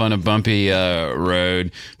himself on a bumpy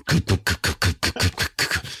road.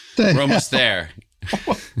 We're almost there.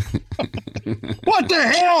 What the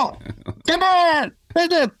hell? Come on!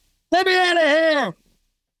 Let me out of here!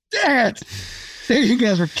 Damn it! You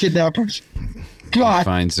guys are kidnappers. God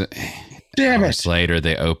Finds it. damn Hours it! later,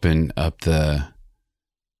 they open up the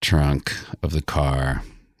trunk of the car.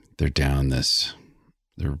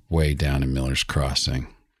 They're way down in Miller's Crossing.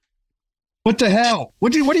 What the hell?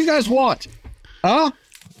 What do you guys want? Huh?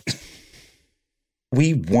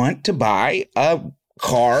 We want to buy a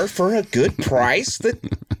car for a good price that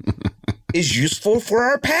is useful for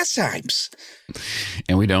our pastimes.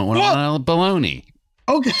 And we don't want What? a baloney.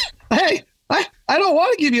 Okay. Hey, I don't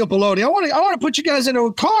want to give you a baloney. I want to put you guys into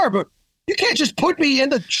a car, but you can't just put me in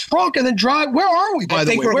the trunk and then drive. Where are we, by I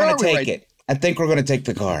the think way? we're Where going are to we take right it. I think we're going to take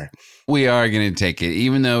the car. We are going to take it,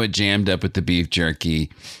 even though it jammed up with the beef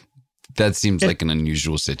jerky. That seems like an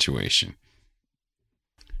unusual situation.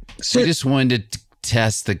 So- We just wanted to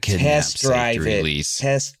test the kidnap Test drive safety it. release.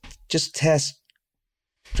 Just test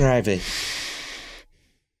drive it.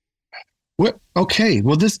 What? Okay.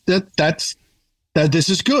 Well, this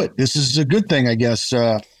is good. This is a good thing, I guess.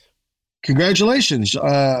 Congratulations.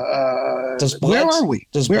 Does where blood, are we?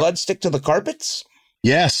 Does Where- blood stick to the carpets?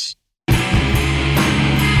 Yes.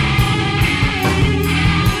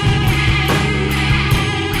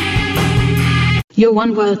 Your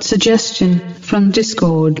one-word suggestion from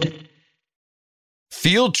Discord.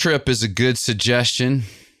 Field trip is a good suggestion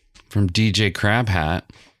from DJ Crab Hat.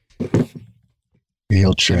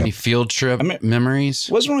 Field Any trip. field trip memories?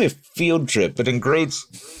 It wasn't really a field trip, but in grades,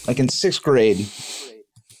 like in 6th grade,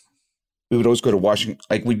 we would always go to Washington.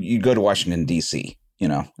 Like you'd go to Washington, D.C., you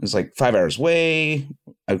know, it's like 5 hours away.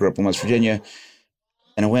 I grew up in West Virginia,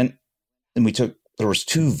 and I went and there was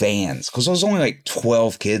 2 vans because there was only like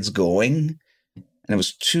 12 kids going. And it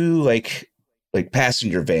was 2 like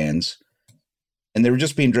passenger vans, and they were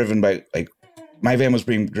just being driven by like my van was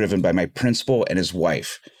being driven by my principal and his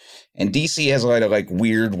wife. And DC has a lot of like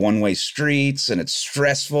weird one-way streets, and it's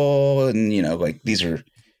stressful. And, you know, like these are,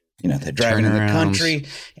 you know, they're driving in the country,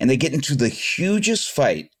 and they get into the hugest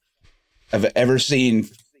fight I've ever seen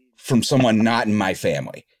from someone not in my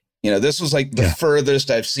family. You know, this was like the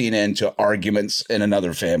furthest I've seen into arguments in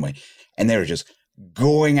another family. And they were just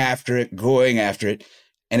going after it.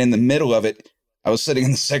 And in the middle of it, I was sitting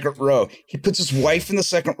in the second row. He puts his wife in the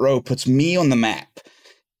second row, puts me on the map.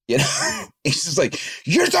 You know, he's just like,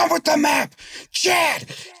 you're done with the map. Chad,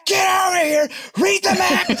 get out of here. Read the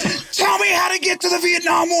map. Tell me how to get to the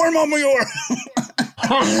Vietnam War Memorial.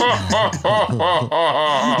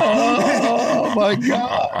 Oh, my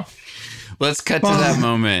God. Let's cut to that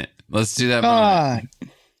moment. Let's do that moment.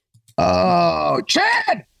 Oh,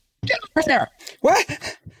 Chad, get over there.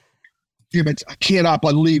 What? Damn it, I cannot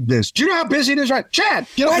believe this. Do you know how busy it is, right? Chad,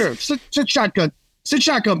 get over here. Sit shotgun. Sit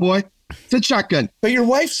shotgun, boy. Sit shotgun. But your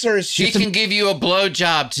wife, sir, she can give you a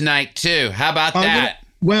blowjob tonight, too. How about that?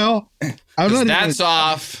 That's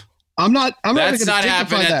off. I'm not. That's not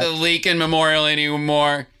happening at the Lincoln Memorial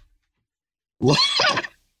anymore.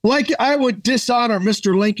 Like I would dishonor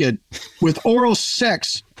Mr. Lincoln with oral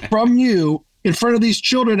sex from you in front of these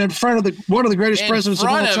children, in front of one of the greatest presidents of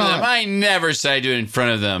all time. I never said I do it in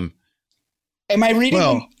front of them. Am I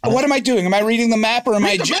reading? What am I doing? Am I reading the map, or am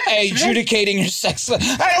I adjudicating your sex?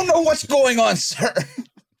 I don't know what's going on, sir.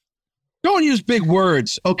 Don't use big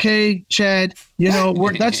words, okay, Chad? You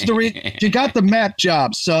know, that's the reason you got the map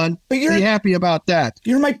job, son. But be happy about that.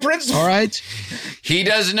 You're my principal. All right? He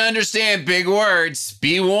doesn't understand big words.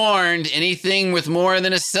 Be warned, anything with more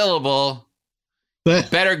than a syllable.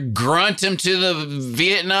 Better grunt him to the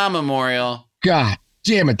Vietnam Memorial. God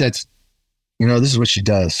damn it, this is what she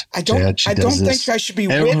does. I don't think I should be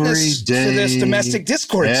witness to this domestic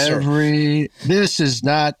discord, sir. This is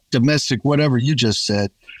not domestic, whatever you just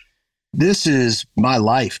said. This is my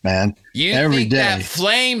life, man. Every think day. That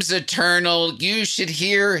flame's eternal. You should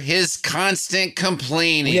hear his constant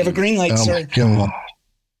complaining. We have a green light, sir. Oh, my God.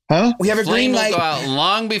 Huh? We have a green light. Will go out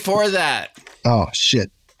long before that. Oh,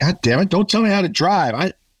 shit. God damn it. Don't tell me how to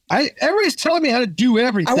drive. Everybody's telling me how to do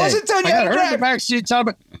everything. I wasn't telling you how to drive. The back seat telling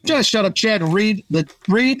me, just shut up, Chad, and read the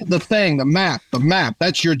thing, the map.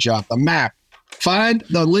 That's your job, the map. Find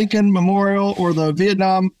the Lincoln Memorial or the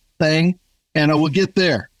Vietnam thing, and we'll get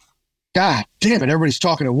there. God damn it, everybody's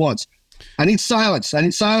talking at once. I need silence.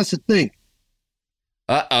 To think.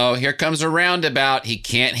 Uh-oh, here comes a roundabout. He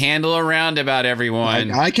can't handle a roundabout,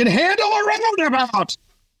 everyone. I can handle a roundabout.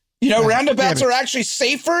 You know, roundabouts are actually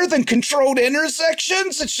safer than controlled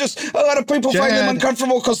intersections. It's just a lot of people find them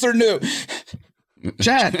uncomfortable because they're new.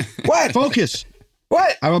 Chad, what? Focus.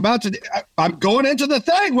 What? I'm going into the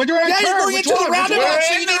thing. You're going into the roundabout,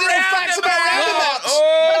 so you need to know facts about roundabouts.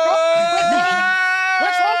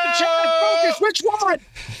 Which one, Chad? Focus. Which one?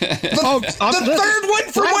 The third one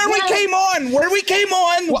from where we came on. Where we came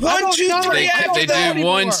on. Well, 1, 2, 3 after that. They do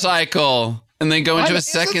one cycle and then go into a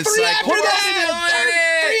second cycle. After that.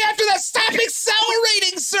 3 after that. Stop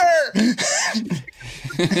accelerating, sir.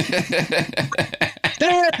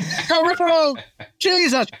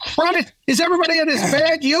 Jesus Christ. Is everybody in this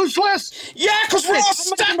bed useless? Yeah, because we're all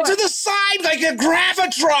stuck to the side like a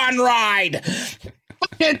gravitron ride.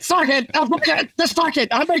 Fuck it. Just fuck it.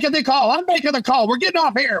 I'm making the call. We're getting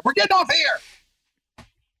off here.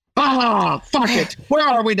 Ah, fuck it. Where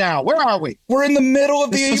are we now? We're in the middle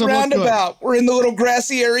of the roundabout. We're in the little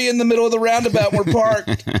grassy area in the middle of the roundabout. We're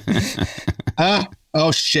parked.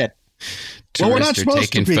 Oh, shit. Tourists we're not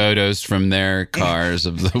supposed taking to be photos from their cars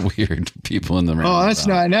of the weird people in the roundabout. Oh, that's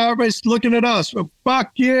not. Now everybody's looking at us. Well,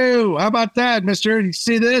 fuck you. How about that, mister? You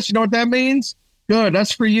see this? You know what that means? Good.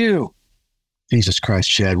 That's for you. Jesus Christ,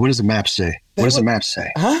 Chad. What does the map say? What does the map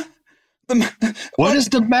say? Huh? What does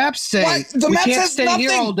the map say? What? The map says stay nothing.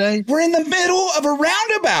 Here all day. We're in the middle of a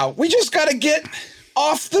roundabout. We just got to get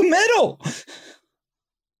off the middle.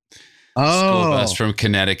 School bus from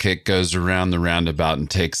Connecticut goes around the roundabout and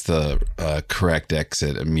takes the correct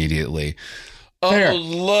exit immediately. Oh,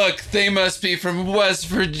 look, they must be from West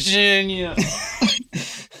Virginia.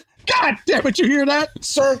 God damn it, you hear that?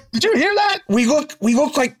 Sir, did you hear that? We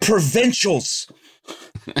look like provincials.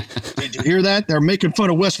 Did you hear that? They're making fun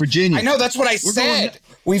of West Virginia. I know, that's what I said.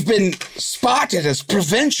 We've been spotted as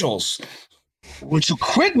provincials. Would you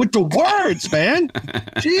quit with the words, man?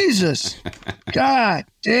 Jesus. God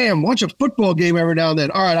damn. Watch a football game every now and then.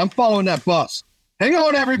 All right, I'm following that bus. Hang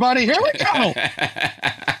on, everybody. Here we go.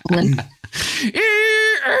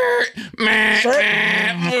 Sir,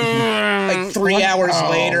 like 3 hours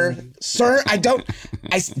later. Sir, I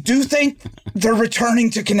do think they're returning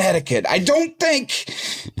to Connecticut. I don't think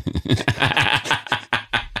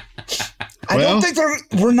I don't think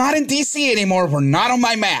we're not in DC anymore. We're not on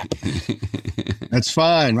my map. That's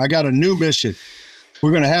fine. I got a new mission.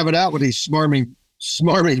 We're going to have it out with these smart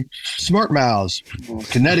mouths.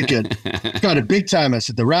 Connecticut got it big time us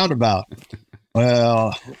at the roundabout.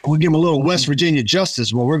 Well, we'll give them a little West Virginia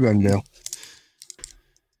justice. What we're going to do.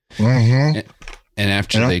 Mm-hmm. And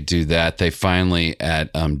after they do that, they finally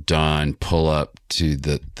at dawn pull up to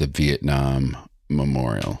the Vietnam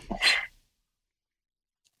Memorial.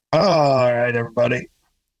 All right, everybody.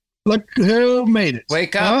 Look who made it.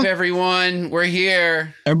 Wake up, everyone. We're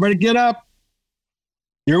here. Everybody get up.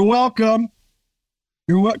 You're welcome.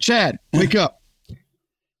 Chad, wake up.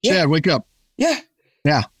 Yeah. Chad, wake up. Yeah.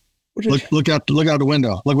 Yeah. Look out the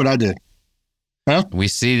window. Look what I did. Huh? We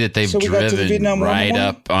see that they've driven right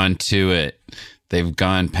up onto it. They've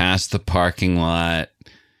gone past the parking lot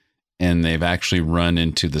and they've actually run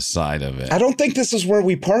into the side of it. I don't think this is where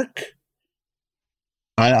we park.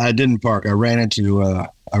 I didn't park. I ran into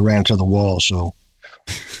the wall. So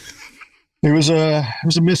it was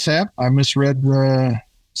a mishap. I misread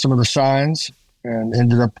some of the signs and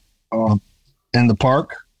ended up in the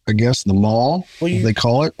park. I guess the mall, they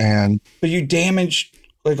call it. But you damaged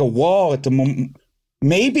like a wall at the moment.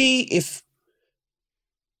 Maybe if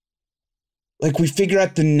like we figure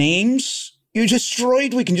out the names you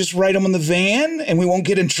destroyed, we can just write them on the van and we won't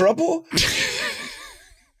get in trouble.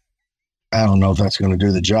 I don't know if that's going to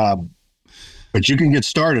do the job, but you can get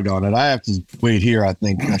started on it. I have to wait here. I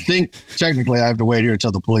think technically I have to wait here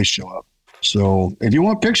until the police show up. So if you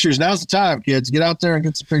want pictures, now's the time, kids. Get out there and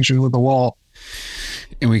get some pictures with the wall.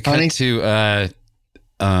 And we cut to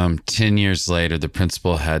 10 years later, the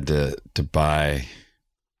principal had to buy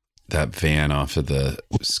that van off of the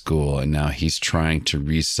school, and now he's trying to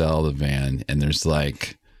resell the van, and there's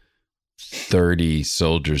like 30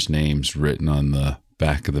 soldiers' names written on the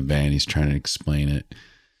back of the van. He's trying to explain it.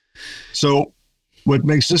 So what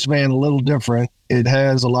makes this van a little different, it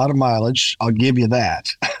has a lot of mileage. I'll give you that.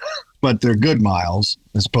 But they're good miles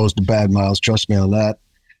as opposed to bad miles. Trust me on that.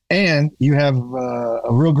 And you have a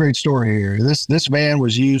real great story here. This van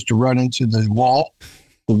was used to run into the wall,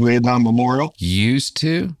 the Vietnam Memorial. Used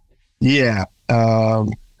to? Yeah.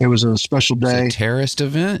 It was a special day. Was it a terrorist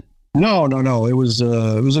event? No. It was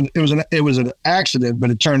an accident, but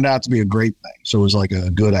it turned out to be a great thing. So it was like a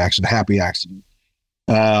good accident, happy accident.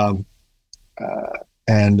 And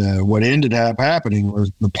what ended up happening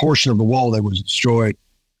was the portion of the wall that was destroyed.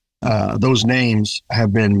 Those names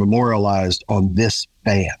have been memorialized on this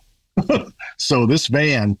van. So this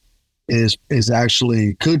van is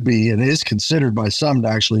actually could be and is considered by some to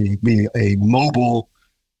actually be a mobile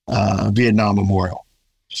Vietnam memorial.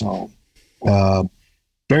 So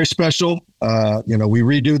very special. We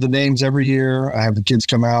redo the names every year. I have the kids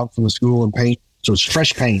come out from the school and paint. So it's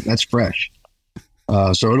fresh paint. That's fresh.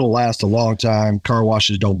 So it'll last a long time. Car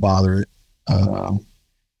washes don't bother it.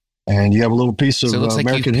 And you have a little piece of so it looks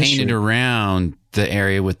American like you painted history around the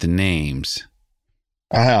area with the names.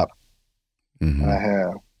 I have. Mm-hmm. I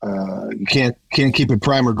have. You can't keep it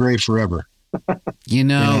primer gray forever.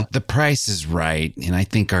 The price is right, and I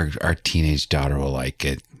think our teenage daughter will like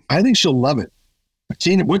it. I think she'll love it.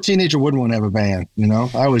 What teenager wouldn't want to have a van? I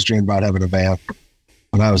always dreamed about having a van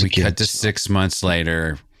when I was a kid. Cut to 6 months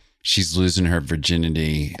later. She's losing her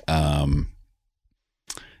virginity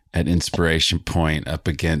at Inspiration Point up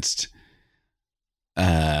against,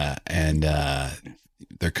 and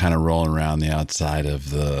they're kind of rolling around the outside of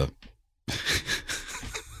the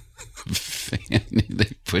van. They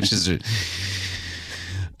pushes her.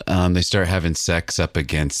 They start having sex up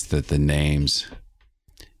against the names.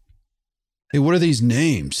 Hey, what are these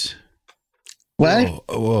names? What?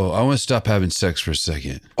 Whoa, I want to stop having sex for a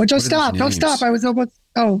second. Oh, don't stop. Don't stop. I was almost.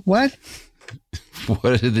 Oh, what?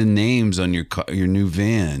 What are the names on your new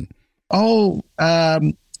van? Oh,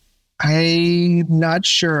 I'm not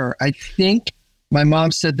sure. I think my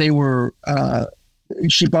mom said they were,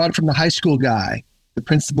 she bought it from the high school guy, the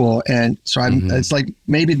principal. And so it's like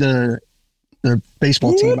maybe the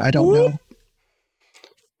baseball team. I don't know.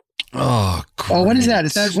 Oh, great. Oh, what is that?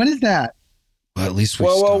 What is that? Well, at least we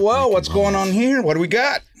Whoa. What's going on here? What do we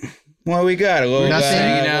got? A little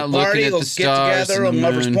hanging out, party, looking at the stars, get together on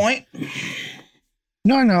Lover's Point.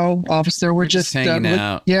 No, officer. We're just hanging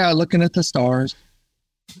out. Looking at the stars.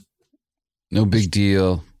 No big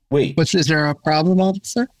deal. Wait, is there a problem,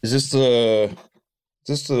 officer? Is this the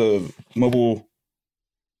mobile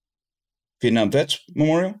Vietnam Vets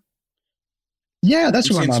Memorial? Yeah, that's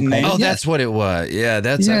what I'm saying. Oh, that's what it was. Yeah,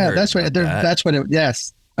 that's what. That's what it.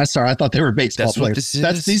 Yes, I'm sorry. I thought they were baseball players. What this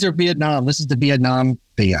is? These are Vietnam. This is the Vietnam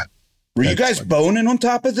van. Were you guys boning on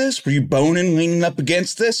top of this? Were you boning, leaning up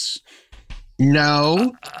against this?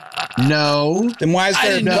 No. Then why is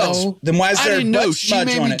there a butt She smudge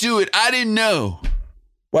made on me it? do it. I didn't know.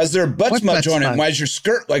 Why is there a butt What smudge butt on it? smudge? Why is your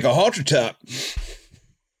skirt like a halter top?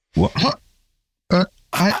 What?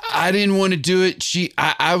 I didn't want to do it.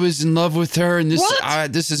 I was in love with her, and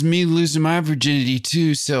this is me losing my virginity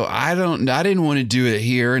too. So I didn't want to do it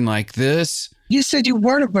here and like this. You said you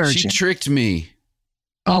weren't a virgin. She tricked me.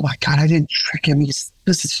 Oh my God, I didn't trick him. This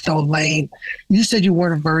is so lame. You said you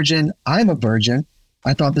weren't a virgin. I'm a virgin.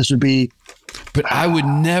 I thought this would be. But I would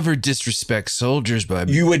never disrespect soldiers by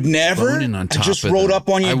You would never? boning on I top just of rolled them. up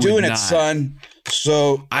on I you would doing it, not. son.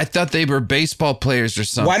 So I thought they were baseball players or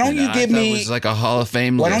something. Why don't you give I thought me- it was like a Hall of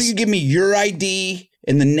Fame why list. don't you give me your ID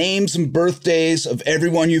and the names and birthdays of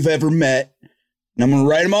everyone you've ever met? And I'm going to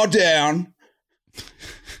write them all down.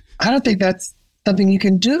 I don't think that's something you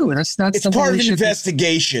can do. That's not It's something part of we an should.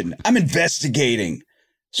 investigation. I'm investigating.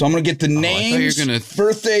 So I'm going to get the I thought you were names, gonna-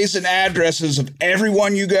 birthdays, and addresses of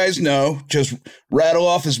everyone you guys know. Just rattle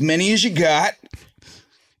off as many as you got.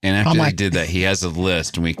 And after my- they did that, he has a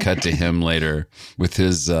list, and we cut to him later with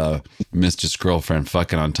his mistress girlfriend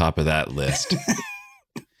fucking on top of that list.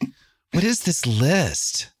 What is this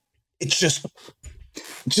list? It just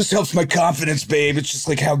helps my confidence, babe. It's just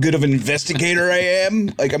like how good of an investigator I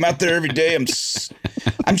am. Like I'm out there every day. I'm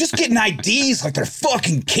just getting IDs like they're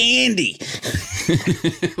fucking candy.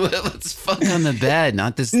 Let's fuck on the bed,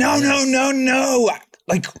 not this. No. list.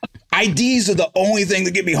 Like IDs are the only thing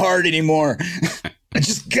that get me hard anymore. I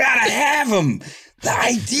just gotta have them. The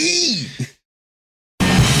ID.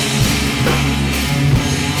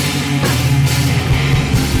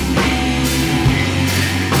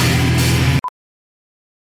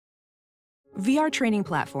 VR training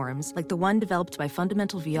platforms, like the one developed by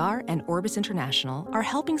Fundamental VR and Orbis International, are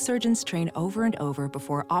helping surgeons train over and over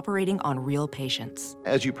before operating on real patients.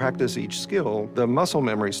 As you practice each skill, the muscle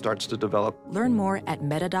memory starts to develop. Learn more at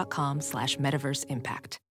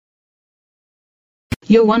meta.com/metaverseimpact.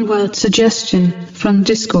 Your one-word suggestion from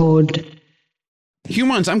Discord.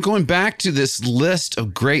 Humans, I'm going back to this list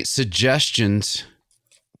of great suggestions.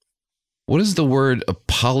 What does the word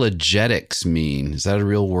apologetics mean? Is that a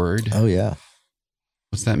real word? Oh, yeah.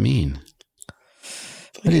 What's that mean?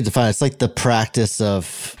 What do you define? It's like the practice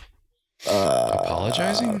of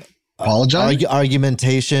Apologizing? Apologize?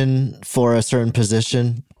 argumentation for a certain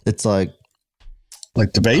position. It's like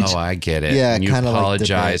Debate? Oh, I get it. Yeah, And you kinda like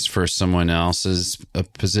apologize debate. for someone else's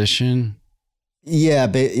position. yeah,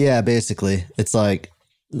 basically. It's like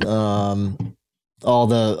all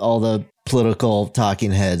the political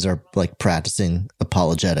talking heads are like practicing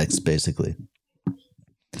apologetics, basically.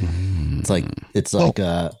 It's like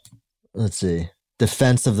let's see,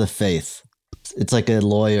 defense of the faith. It's like a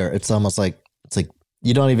lawyer. It's almost like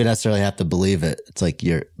you don't even necessarily have to believe it. It's like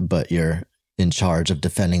you're in charge of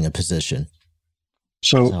defending a position.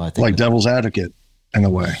 So I think like devil's advocate in a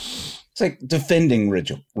way. It's like defending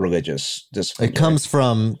religious discipline. It comes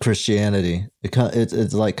from Christianity.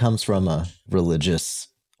 It's like comes from a religious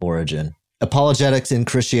origin. Apologetics in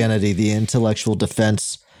Christianity, the intellectual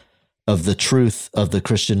defense of the truth of the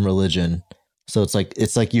Christian religion. So it's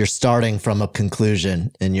like you're starting from a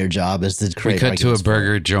conclusion, and your job is to create. We cut to a arguments for it.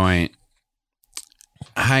 burger joint.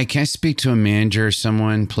 Hi, can I speak to a manager or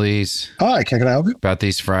someone, please, Hi, can I help you? about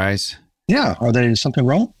these fries? Yeah. Are there something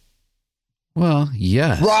wrong? Well,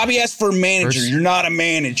 yes. Robbie asked for a manager. First- You're not a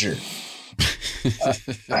manager.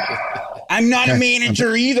 I'm not a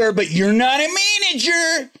manager either, but you're not a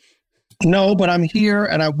manager. No, but I'm here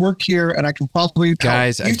and I work here and I can possibly help.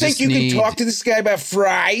 Guys, I You think just you need... can talk to this guy about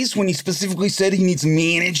fries when he specifically said he needs a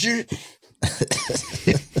manager?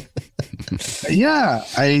 Yeah,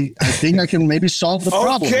 I think I can maybe solve the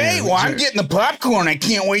problem. Okay, here. well, I'm getting the popcorn. I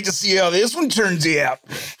can't wait to see how this one turns out.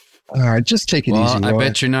 All right, just take it Well, easy, I Roy.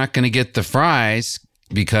 bet you're not going to get the fries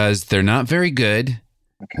because they're not very good.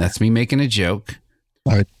 That's me making a joke.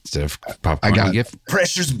 All right. Instead of popcorn, got you it. get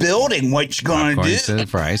Pressure's building. What you gonna popcorn do? instead of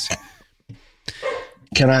fries.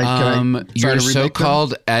 Can I try Your to remake them?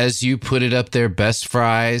 so-called, as you put it up there, best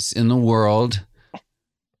fries in the world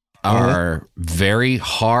are very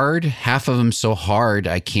hard. Half of them so hard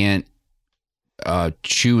I can't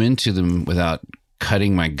chew into them without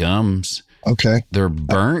cutting my gums. Okay. They're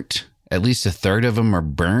burnt. At least a third of them are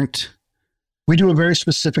burnt. We do a very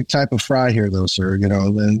specific type of fry here, though, sir. You know,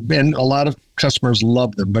 and a lot of customers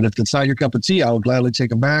love them. But if it's not your cup of tea, I'll gladly take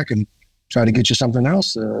them back and try to get you something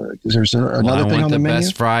else. Is there another I thing want on the the menu?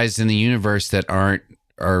 best fries in the universe that aren't,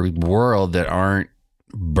 or world that aren't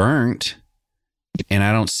burnt. And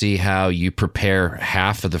I don't see how you prepare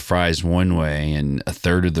half of the fries one way and a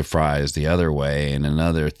third of the fries the other way and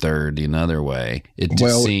another third the other way. It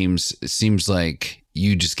just seems like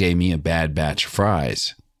you just gave me a bad batch of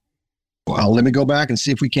fries. Well, let me go back and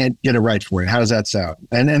see if we can't get it right for you. How does that sound?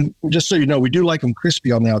 And then just so you know, we do like them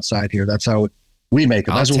crispy on the outside here. That's how we make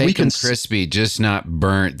them. I'll That's take what we them can crispy, just not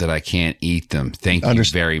burnt that I can't eat them. Thank you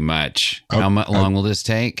very much. How long will this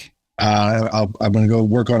take? I'm going to go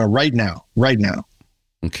work on it right now. Right now.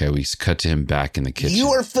 Okay, we cut to him back in the kitchen. You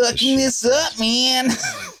are fucking this up, man.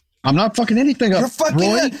 I'm not fucking anything up. You're fucking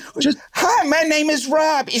Roy. up. Hi, my name is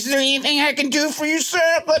Rob. Is there anything I can do for you, sir?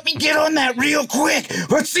 Let me get on that real quick.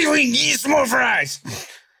 Let's see if we can eat some more fries.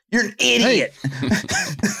 You're an idiot. Hey,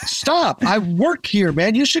 stop. I work here,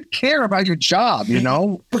 man. You should care about your job, you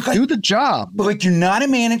know? Do the job. But like, you're not a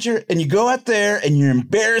manager, and you go out there and you're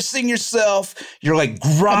embarrassing yourself. You're like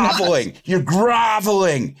groveling. You're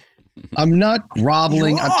groveling. I'm not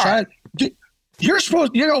groveling. I'm trying. You're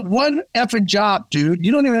supposed to, one effing job, dude.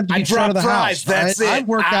 You don't even have to be in front of the fries, house. That's right?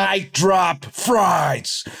 it. I drop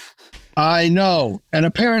fries. I know. And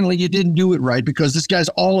apparently you didn't do it right because this guy's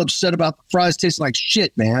all upset about the fries tasting like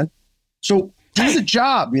shit, man. So do the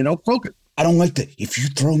job, focus. I don't like that. If you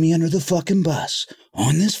throw me under the fucking bus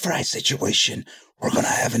on this fry situation, we're going to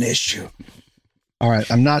have an issue. All right.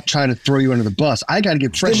 I'm not trying to throw you under the bus. I got to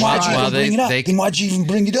get fresh fries. Then why'd you even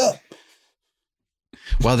bring it up?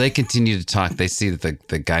 While they continue to talk, they see that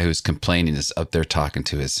the guy who's complaining is up there talking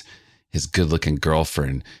to his good-looking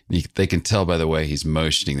girlfriend. They can tell by the way he's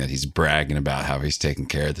motioning that he's bragging about how he's taking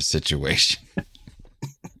care of the situation.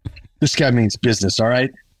 This guy means business, all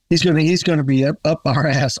right? He's gonna be up our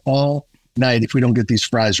ass all night if we don't get these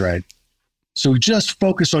fries right. So just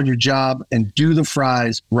focus on your job and do the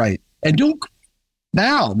fries right. And do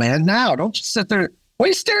now, man. Now, don't just sit there. Why are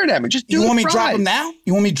you staring at me? Just do. You want the me to fries. drop them now?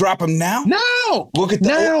 You want me to drop them now? No. Look at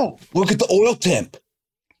the oil temp.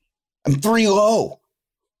 I'm 3 low.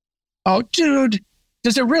 Oh, dude,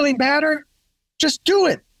 does it really matter? Just do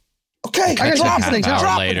it. Okay, I drop things.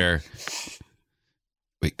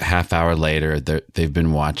 Half hour later, they've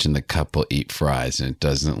been watching the couple eat fries, and it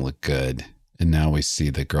doesn't look good. And now we see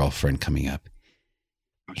the girlfriend coming up.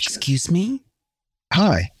 Excuse me?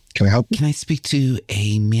 Hi, can I help you? Can I speak to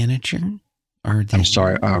a manager? I'm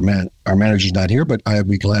sorry, our manager's not here, but I'd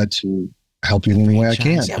be glad to help you in any way I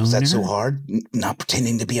can. Yeah, was that so hard? Not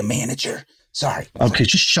pretending to be a manager. Sorry. Okay,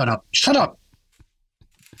 just shut up. Shut up.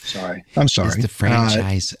 Sorry. I'm sorry. Is the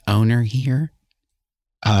franchise owner here?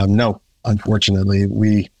 No,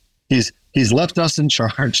 unfortunately. He's left us in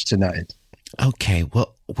charge tonight. Okay,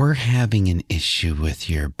 well, we're having an issue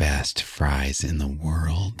with your best fries in the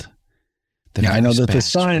world. I know that the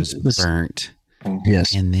sign was burnt.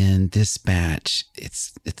 Yes. And then this batch,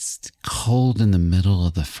 it's cold in the middle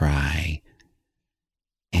of the fry.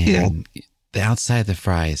 And the outside of the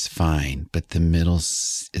fry is fine, but the middle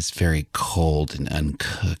is very cold and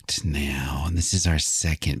uncooked now. And this is our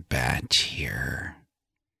second batch here.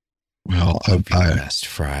 Well, of the best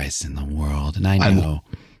fries in the world. And I know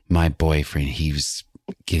my boyfriend, he was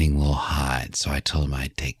getting a little hot, so I told him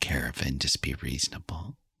I'd take care of it and just be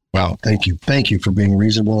reasonable. Well, thank you. Thank you for being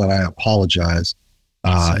reasonable, and I apologize.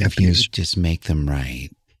 If you could just make them right.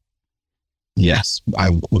 Yes, I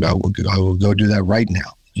will go do that right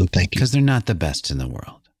now. So thank you. Because they're not the best in the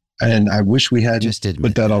world. And I wish we had just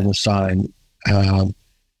put that on the sign. A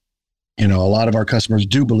lot of our customers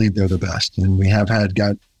do believe they're the best, and we have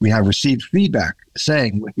received feedback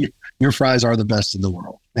saying your fries are the best in the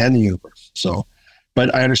world and the universe. So,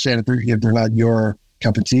 but I understand if they're not your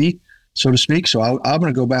cup of tea, so to speak. So I'm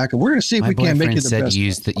going to go back and we're going to see if we can't make it the best.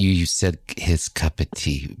 You said his cup of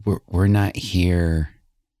tea. We're not here.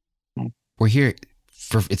 We're here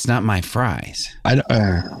for. It's not my fries.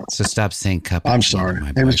 So stop saying cup of tea. I'm sorry.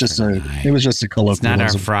 It was just a colloquialism. It's not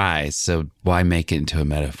our fries. So why make it into a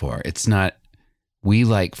metaphor? It's not. We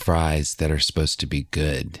like fries that are supposed to be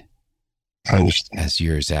good. I understand. As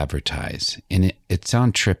yours advertise, and it's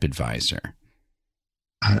on TripAdvisor.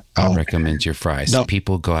 I'll recommend your fries. No.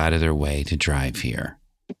 People go out of their way to drive here.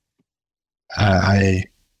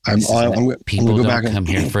 People don't come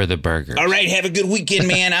here for the burgers. All right, have a good weekend,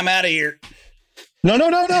 man. I'm out of here. No.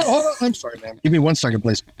 Hold on. I'm sorry, man. Give me 1 second,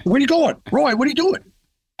 please. Where are you going? Roy, what are you doing?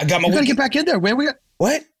 I got my You got to get back in there, man.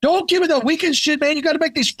 What? Don't give me the weekend shit, man. You got to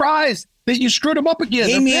make these fries. You screwed them up again.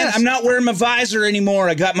 Hey, man, I'm not wearing my visor anymore.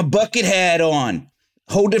 I got my bucket hat on.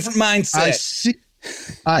 Whole different mindset.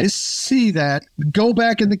 I see that. Go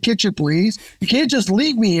back in the kitchen, please. You can't just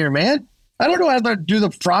leave me here, man. I don't know how to do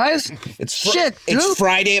the fries. It's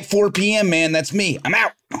Friday at 4 p.m., man. That's me. I'm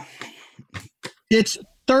out. It's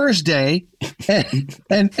Thursday,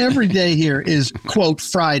 and every day here is, quote,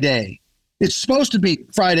 Friday. It's supposed to be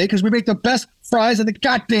Friday because we make the best fries in the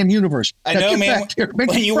goddamn universe. I know, man. When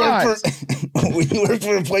you work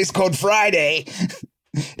for a place called Friday,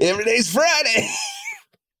 every day's Friday.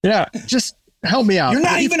 Yeah, just help me out. You're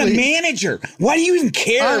not even a manager. Why do you even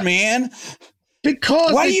care, man?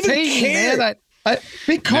 Because why do you even care? Man,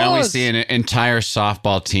 because now we see an entire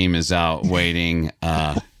softball team is out waiting.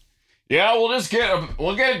 Yeah,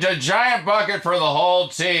 we'll get a giant bucket for the whole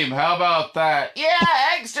team. How about that? Yeah,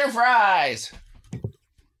 extra fries.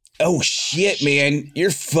 Oh shit, man,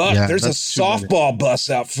 you're fucked. Yeah, there's a softball bus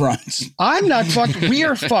out front. I'm not fucked. We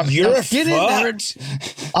are fucked. You're Get fucked. In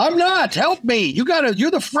there. I'm not. Help me.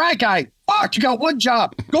 You're the fry guy. Fuck, you got one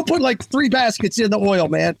job. Go put like 3 baskets in the oil,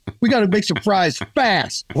 man. We got to make some fries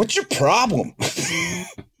fast. What's your problem?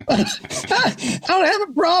 I don't have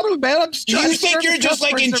a problem, man. I'm just trying you think you're just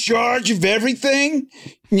like in charge of everything?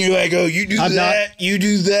 And you're like, oh, you do you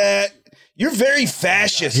do that. You're very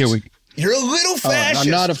fascist. You're a little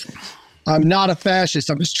fascist. I'm not a fascist.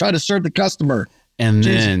 I'm just trying to serve the customer. And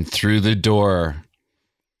then through the door,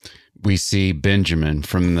 we see Benjamin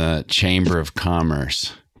from the Chamber of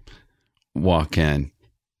Commerce walk in.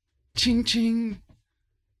 Ching, ching.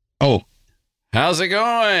 Oh. How's it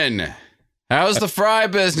going? How's the fry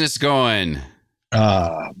business going?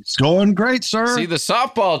 It's going great, sir. See, the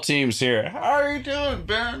softball team's here. How are you doing,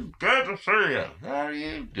 Ben? Good to see you. How are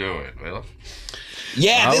you doing, Will?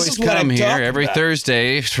 Yeah, this is what I'm here talking every about.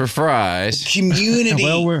 Thursday for fries. Community.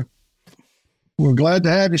 Well, we're glad to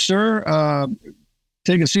have you, sir.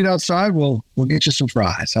 Take a seat outside. We'll get you some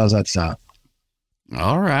fries. How's that sound?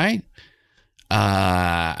 All right.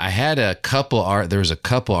 I had a couple. There was a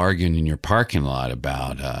couple arguing in your parking lot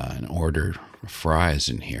about an order of fries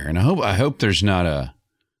in here, and I hope there's not a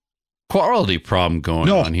quality problem going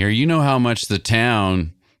on here. You know how much the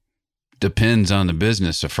town depends on the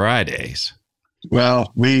business of Fridays.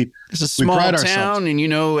 Well, it's a small town, and you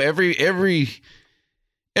know everything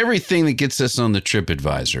that gets us on the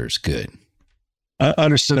TripAdvisor is good.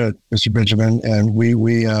 Understood, Mr. Benjamin, and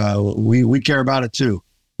we care about it too.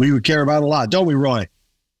 We would care about it a lot, don't we, Roy?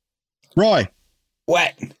 Roy,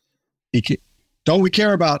 what? Don't we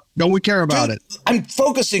care about it? I'm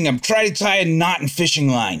focusing. I'm trying to tie a knot in fishing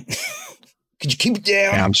line. Could you keep it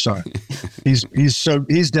down? Yeah, I'm sorry.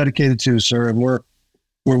 He's dedicated too, sir, and we're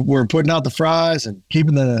putting out the fries and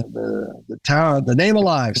keeping the town, the name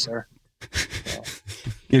alive, sir.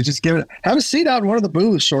 You just have a seat out in one of the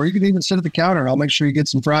booths, or you can even sit at the counter and I'll make sure you get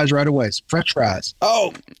some fries right away. Some fresh fries.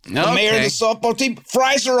 Oh, the mayor of the softball team.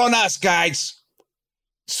 Fries are on us, guys.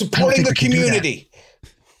 Supporting the community.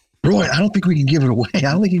 Roy, I don't think we can give it away. I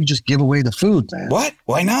don't think you can just give away the food, man. What?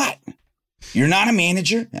 Why not? You're not a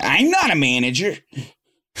manager. I'm not a manager.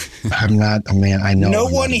 I'm not a man. I know. No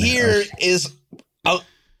one here is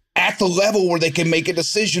at the level where they can make a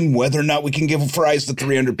decision whether or not we can give fries to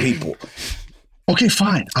 300 people. Okay,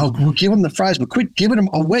 fine. We'll give them the fries, but quit giving them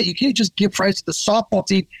away. You can't just give fries to the softball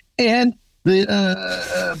team and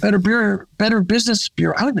the Better Business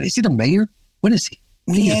Bureau. I don't even. Is he the mayor? What is he?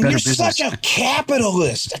 Man, you're such a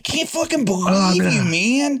capitalist. I can't fucking believe you,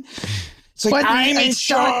 man. It's like, I'm in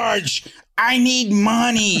charge. I need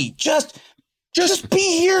money. Just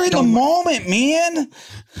be here in the moment, man.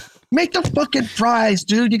 Make the fucking fries,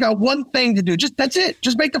 dude. You got one thing to do. That's it.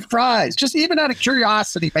 Just make the fries. Just even out of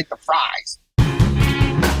curiosity, make the fries.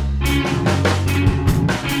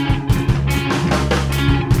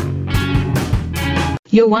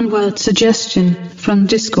 Your one-word suggestion from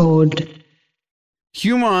Discord.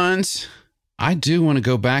 Humans, I do want to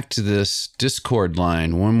go back to this Discord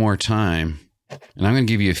line one more time, and I'm going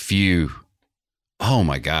to give you a few. Oh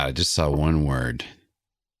my God, I just saw one word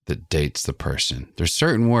that dates the person. There's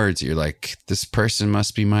certain words that you're like, this person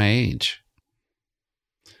must be my age.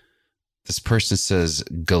 This person says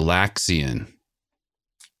Galaxian.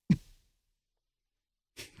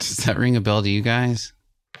 Does that ring a bell to you guys?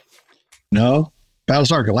 No.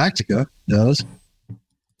 Battlestar Galactica does.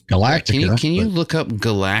 Galactica. Can you look up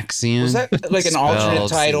Galaxian? Was that like an alternate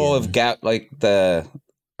title of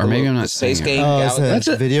or maybe I'm not space saying game? Oh, that's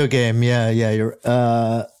a video game. Yeah. You're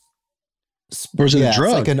or is it a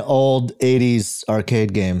drug? It's like an old 80s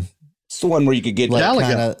arcade game. It's the one where you could get like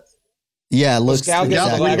Galaga. Yeah, it looks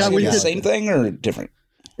exactly the same thing or different?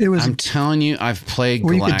 I'm telling you, I've played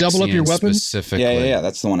where you could double up your weapon specifically. Yeah,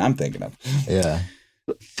 that's the one I'm thinking of. Yeah.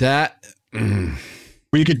 That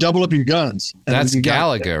where you could double up your guns. That's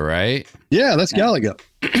Galaga, right? Yeah, that's Galaga.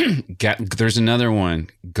 There's another one,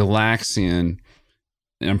 Galaxian.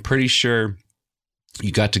 I'm pretty sure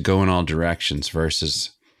you got to go in all directions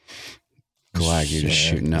versus Galaga, you're just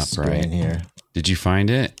shooting up, right? Here. Did you find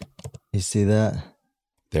it? You see that?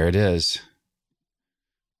 There it is.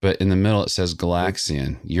 But in the middle, it says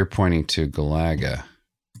Galaxian. You're pointing to Galaga.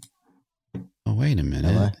 Oh, wait a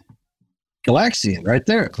minute. Galaxian, right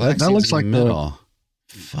there. That looks like the middle.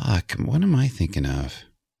 Fuck. What am I thinking of?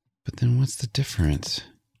 But then what's the difference?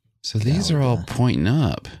 So these are all pointing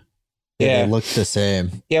up. Yeah, they look the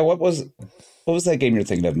same. Yeah, what was that game you're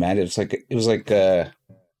thinking of, Matt? It was like 3D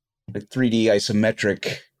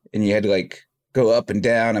isometric, and you had to like go up and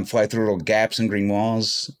down and fly through little gaps and green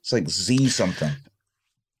walls. It's like Z something.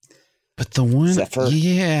 But the one, Zephyr.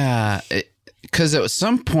 Yeah, because at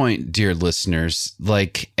some point, dear listeners,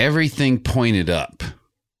 like everything pointed up.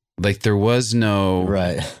 Like there was no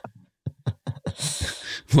right.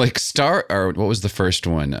 Like or what was the first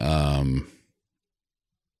one?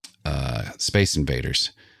 Space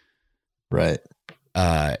Invaders. Right.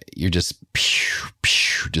 You're just pew,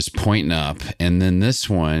 pew, just pointing up. And then this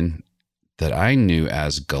one that I knew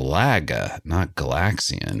as Galaga, not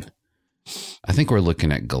Galaxian. I think we're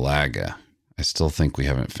looking at Galaga. I still think we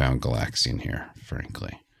haven't found Galaxian here,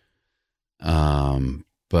 frankly. And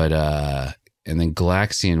then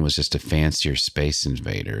Galaxian was just a fancier Space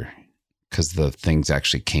Invader because the things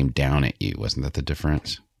actually came down at you. Wasn't that the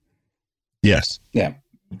difference? Yes. Yeah.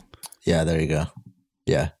 Yeah, there you go.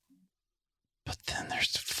 Yeah. But then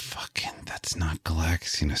there's that's not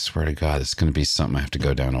Galaxian. I swear to God, it's going to be something I have to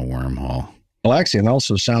go down a wormhole. Galaxian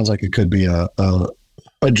also sounds like it could be a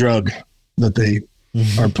drug that they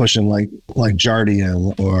are pushing like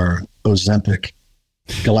Jardian or Ozempic.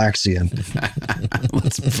 Galaxian.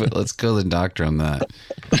 Let's go to the doctor on that.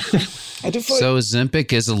 So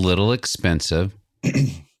Ozempic is a little expensive.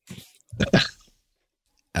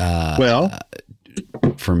 Well,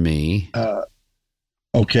 for me.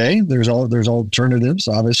 Okay, there's alternatives.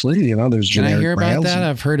 Obviously, there's Can generic I hear about brands. that?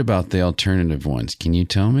 I've heard about the alternative ones. Can you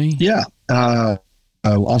tell me? Yeah. Off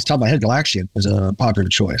the top of my head, Galaxian is a popular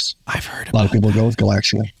choice. I've heard about a lot of people go with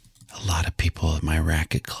Galaxian. A lot of people at my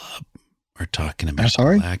racket club are talking about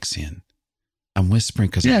Galaxian. I'm whispering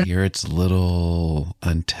because I hear it's a little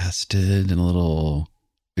untested and a little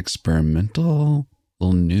experimental, a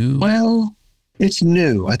little new. Well, it's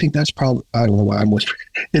new. I think that's probably, I don't know why I'm whispering.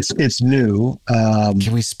 It's new.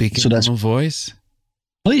 Can we speak in normal voice?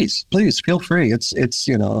 Please feel free. It's Let's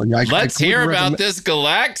hear about this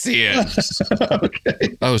Galaxian.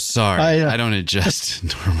 Okay. Oh, sorry. I don't adjust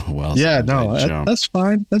normal well. Yeah, no, that's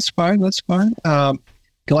fine. That's fine.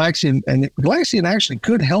 Galaxian actually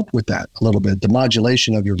could help with that a little bit. The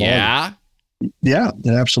modulation of your volume. Yeah,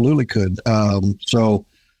 it absolutely could. So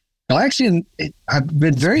Galaxian, I've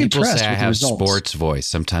been very impressed say with I the have results. sports voice.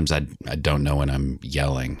 Sometimes I don't know when I'm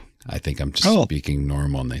yelling. I think I'm just speaking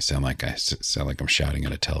normal, and they sound like I'm shouting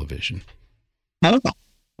at a television. I don't know.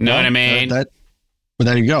 Know what I mean? But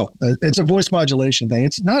there you go. It's a voice modulation thing.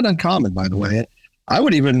 It's not uncommon, by the way.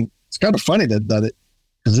 It's kind of funny that it,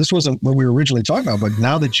 because this wasn't what we were originally talking about, but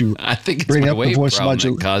now that you I think it's bring my up the weight voice problem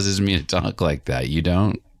modulation, that causes me to talk like that. You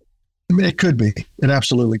don't? I mean, it could be. It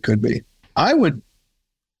absolutely could be. I would,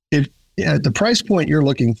 if at the price point you're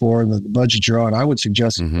looking for and the budget you're on, I would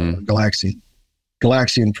suggest Galaxian.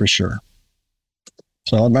 Galaxian for sure.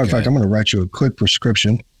 So, as a matter of fact, I'm going to write you a quick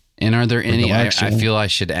prescription. And are there any, I feel I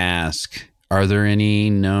should ask, are there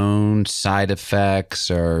any known side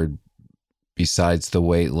effects or besides the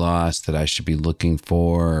weight loss that I should be looking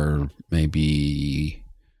for, or maybe?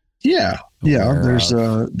 Yeah. There's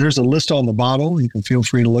a list on the bottle. You can feel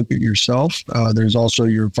free to look at yourself. There's also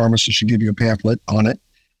your pharmacist should give you a pamphlet on it.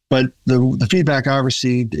 But the feedback I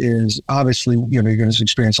received is obviously, you're going to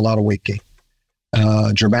experience a lot of weight gain.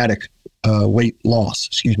 Dramatic weight loss.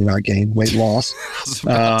 Excuse me, not gain, weight loss. I was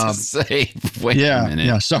about to say, wait a minute.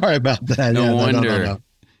 Yeah, sorry about that. No wonder. No.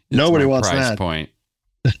 Nobody wants price that. Point.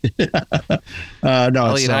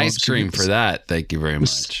 I'll eat ice cream for that. Thank you very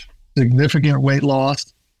much. Significant weight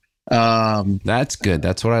loss. That's good.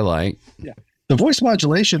 That's what I like. Yeah. The voice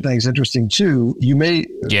modulation thing is interesting too. You may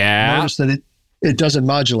notice that it doesn't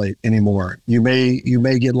modulate anymore. You may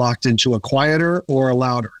get locked into a quieter or a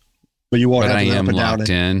louder. But you won't have the up and down. Locked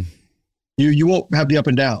in. You won't have the up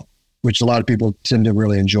and down, which a lot of people tend to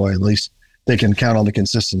really enjoy. At least they can count on the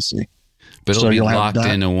consistency. But it'll be locked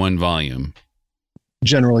into one volume.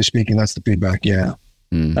 Generally speaking, that's the feedback. Yeah.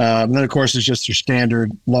 And then of course it's just your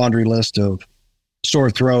standard laundry list of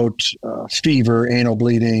sore throat, fever, anal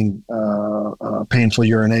bleeding, painful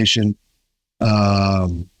urination,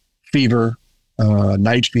 fever,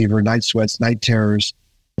 night sweats, night terrors,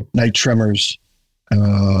 night tremors.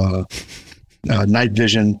 Night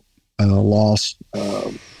vision loss,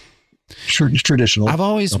 traditional. I've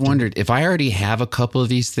always wondered if I already have a couple of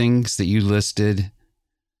these things that you listed,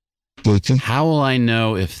 How will I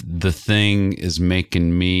know if the thing is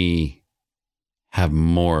making me have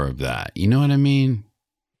more of that? You know what I mean?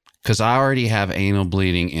 Because I already have anal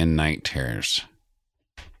bleeding and night terrors.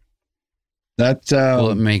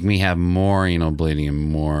 Will it make me have more anal bleeding and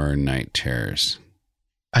more night terrors?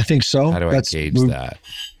 I think so. How do I gauge that?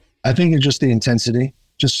 I think it's just the intensity.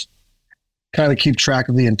 Just kind of keep track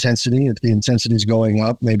of the intensity. If the intensity is going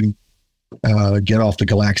up, maybe get off the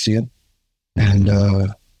Galaxian. And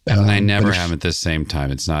I never have at the same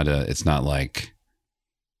time. It's not like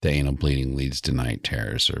the anal bleeding leads to night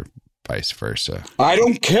terrors or vice versa. I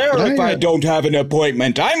don't care if I don't have an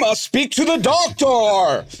appointment. I must speak to the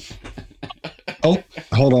doctor. Oh,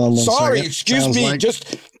 hold on. Sorry, second. excuse Sounds me. like...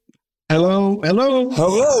 Just hello.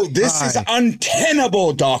 This is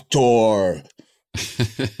untenable, doctor.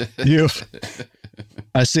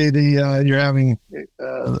 I see you're having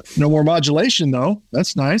no more modulation though.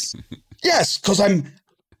 That's nice. Yes, because I'm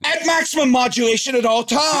at maximum modulation at all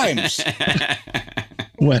times.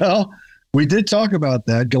 Well, we did talk about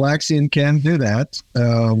that. Galaxian can do that.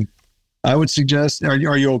 I would suggest, are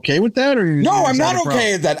you okay with that? No, I'm not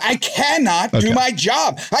okay with that. I cannot do my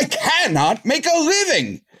job. I cannot make a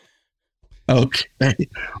living. Okay.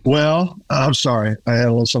 Well, I'm sorry. I had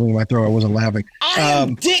a little something in my throat. I wasn't laughing. I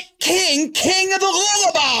am Dick King, king of the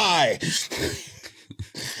lullaby.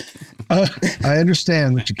 I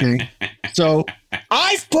understand, Mr. King. So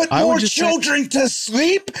I've put more children to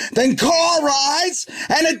sleep than car rides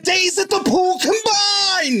and a days at the pool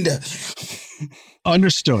combined.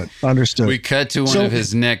 Understood. We cut to one of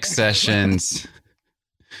his next sessions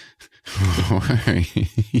where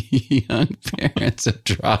young parents have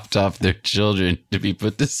dropped off their children to be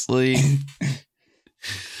put to sleep.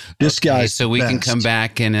 This guy. So we can come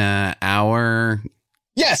back in an hour.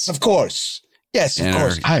 Yes, of course. Yes, of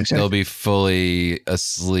course. They'll be fully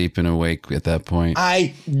asleep and awake at that point.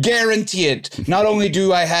 I guarantee it. Not only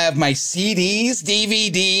do I have my CDs,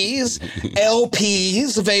 DVDs,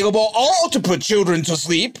 LPs available, all to put children to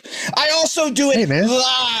sleep, I also do it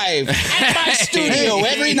live at my studio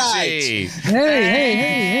every night.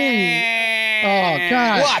 Hey. Oh,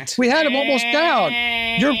 God. What? We had him almost down.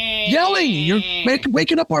 You're yelling. You're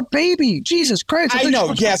waking up our baby. Jesus Christ. I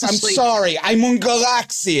know. Yes, I'm sorry. I'm on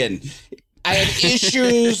Galaxian. I have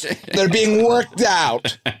issues. They're being worked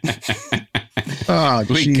out.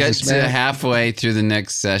 We get to halfway through the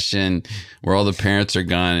next session where all the parents are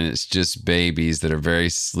gone and it's just babies that are very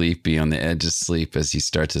sleepy on the edge of sleep as he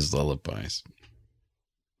starts his lullabies.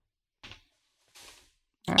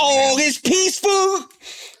 All is peaceful.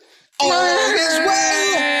 All is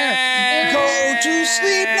well. Go to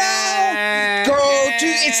sleep now.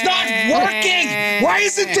 It's not working. Why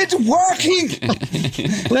isn't it working?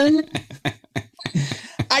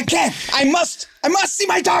 I can't. I must see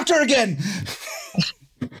my doctor again.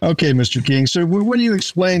 Okay, Mr. King. So what you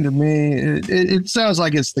explained to me, it sounds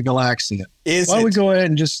like it's the Galaxian. Why don't we go ahead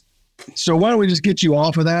and why don't we just get you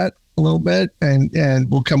off of that a little bit and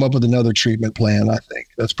we'll come up with another treatment plan. I think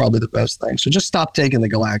that's probably the best thing. So just stop taking the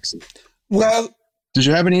Galaxian. Well, did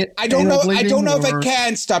you have any? I don't know. I don't know if I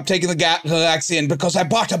can stop taking the Galaxian because I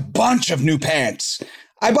bought a bunch of new pants.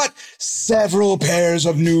 I bought several pairs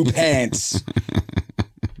of new pants.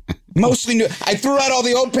 Mostly new. I threw out all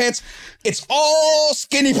the old pants. It's all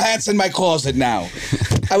skinny pants in my closet now.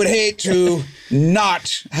 I would hate to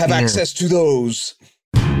not have access to those.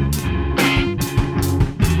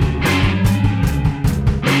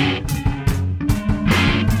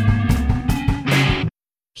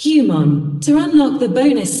 Human. To unlock the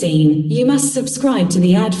bonus scene, you must subscribe to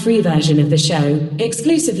the ad-free version of the show,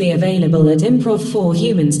 exclusively available at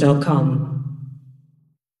improv4humans.com.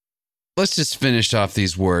 Let's just finish off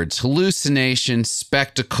these words. Hallucination,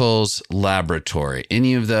 spectacles, laboratory.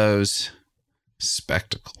 Any of those?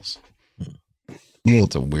 Spectacles.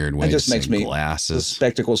 It's a weird way It just to makes say me glasses.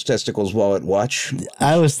 Spectacles, testicles, wallet, watch.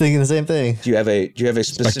 I was thinking the same thing. Do you have a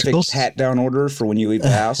specific pat down order for when you leave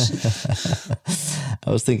the house?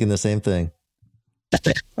 I was thinking the same thing.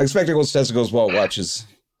 Like spectacles, testicles, wallet, watch is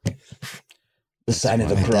the sign of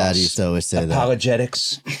the cross. Dad used to always say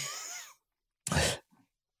apologetics.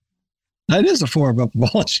 That is a form of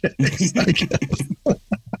apologetics, I guess.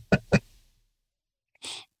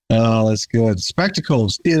 Oh, that's good.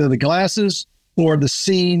 Spectacles, either the glasses or the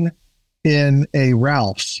scene in a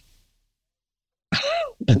Ralph's.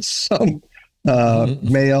 And some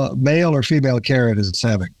male or female carrot is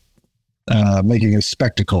having, making a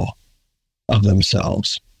spectacle of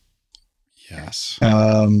themselves. Yes.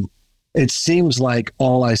 It seems like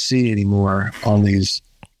all I see anymore on these,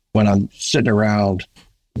 when I'm sitting around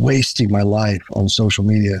wasting my life on social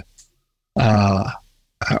media,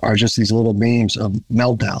 are just these little memes of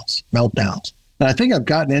meltdowns. And I think I've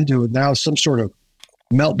gotten into it now, some sort of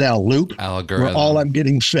meltdown loop algorithm where all I'm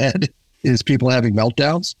getting fed is people having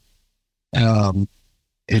meltdowns. But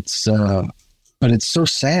it's so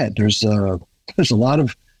sad. There's a lot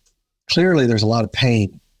of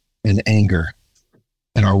pain and anger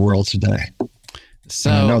in our world today. So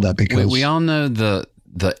and I know that because we all know the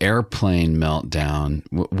airplane meltdown.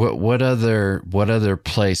 What other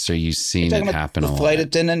place are you seeing it happen? The flight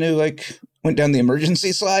attendant who went down the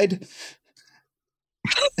emergency slide.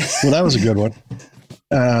 Well, that was a good one.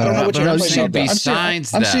 I don't know what you're saying.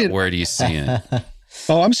 Besides that, where do you see it?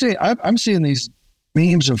 Oh, I'm seeing these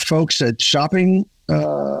memes of folks at shopping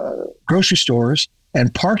grocery stores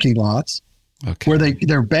and parking lots where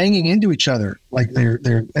they're banging into each other, like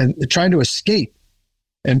they're trying to escape,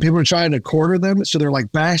 and people are trying to corner them, so they're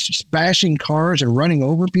like bashing cars and running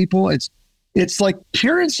over people. It's like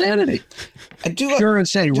pure insanity. Pure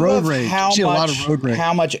insanity. Road rage. I see a lot of road rage.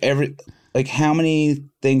 How many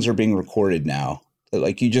things are being recorded now?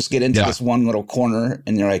 Like you just get into this one little corner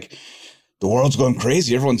and you're like, the world's going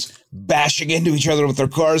crazy. Everyone's bashing into each other with their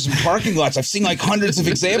cars in parking lots. I've seen hundreds of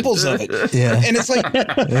examples of it. Yeah. And it's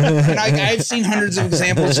I've seen hundreds of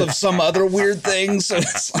examples of some other weird things. So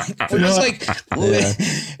it's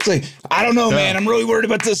it's I don't know, man. I'm really worried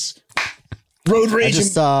about this road rage in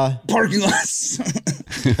parking lots.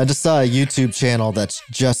 I just saw a YouTube channel that's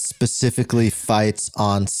just specifically fights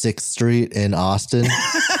on 6th Street in Austin.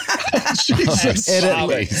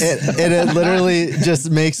 It literally just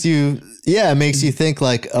makes you think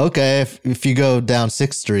okay, if you go down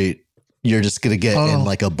 6th Street, you're just going to get in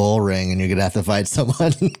a bull ring and you're going to have to fight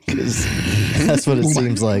someone because that's what it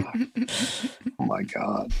seems like. Oh my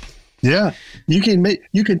God. Yeah. You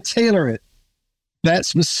can tailor it that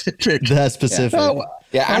specific.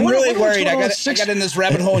 Yeah, I'm really worried. I got in this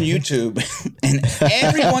rabbit hole on YouTube, and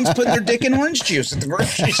everyone's putting their dick in orange juice at the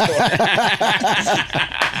grocery store.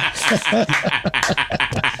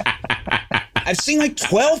 I've seen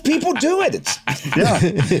 12 people do it. It's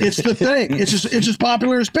the thing. It's as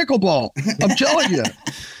popular as pickleball. I'm telling you.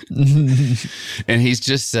 And he's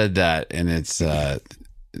just said that, and it's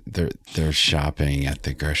they're shopping at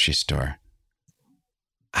the grocery store.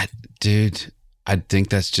 I think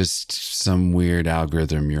that's just some weird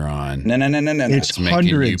algorithm you're on. No. It's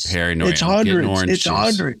hundreds. You paranoid. It's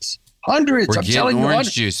hundreds. Hundreds. We're getting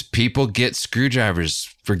orange juice. People get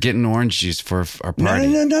screwdrivers for getting orange juice for our party.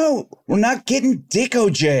 No. We're not getting Dick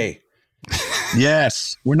OJ.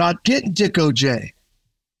 Yes, we're not getting Dick OJ.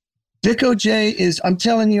 Dick OJ is, I'm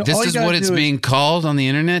telling you. This is what it's being called on the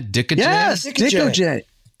internet? Dick OJ? Yes, Dick OJ.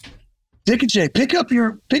 Dick OJ, pick up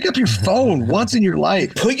your phone once in your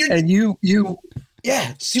life. See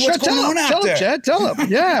what's going on out there. Chad, tell him.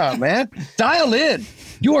 Yeah, man. Dial in.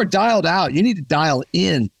 You are dialed out. You need to dial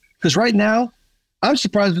in. Because right now, I'm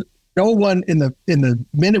surprised no one in the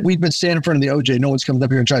minute we've been standing in front of the OJ, no one's come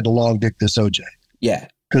up here and tried to long dick this OJ. Yeah.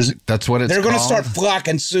 Because that's what it's They're going to called. start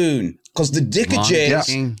flocking soon. Because the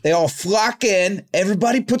Dick-a-Jays, they all flock in.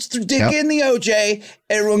 Everybody puts their dick in the OJ.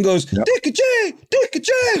 Everyone goes, Dick-a-Jay,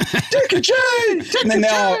 Dick-a-Jay, Dick-a-Jay. And then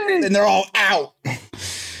they're all out.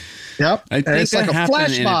 Yep. I think it's that like a happened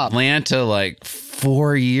flash in mob. Atlanta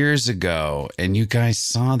 4 years ago, and you guys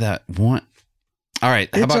saw that one. All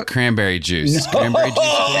right, how about cranberry juice? No. Cranberry juice.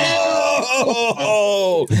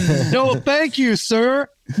 No, thank you, sir.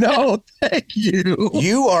 No, thank you.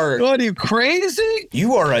 What, are you crazy?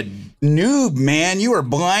 You are a noob, man. You are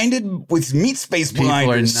blinded with meat space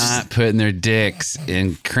blinders. People are not putting their dicks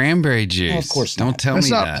in cranberry juice. Oh, of course not. Don't tell me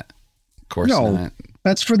that. Of course not.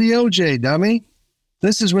 That's for the OJ, dummy.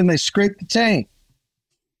 This is when they scrape the tank.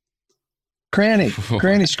 Cranny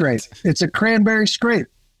scrape. It's a cranberry scrape.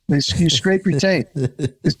 You scrape your tank.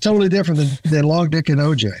 It's totally different than long dick and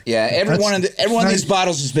OJ. Yeah, every one of these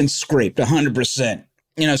bottles has been scraped 100%.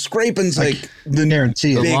 Scraping's the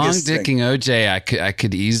guarantee. The long dicking OJ, I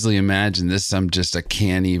could easily imagine this. I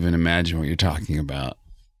can't even imagine what you're talking about.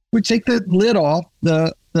 We take the lid off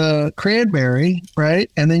the cranberry,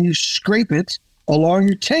 right, and then you scrape it along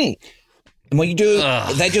your tank. And what you do,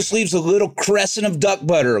 that just leaves a little crescent of duck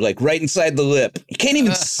butter, right inside the lip. You can't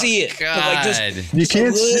even see it. God. You can't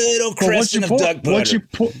a little crescent of duck butter.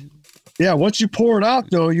 Once you pour it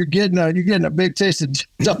out, though, you're getting a big taste of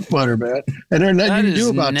duck butter, man. And there's nothing you can do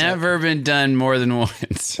about that. Never been done more than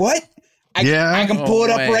once. What? I can pull it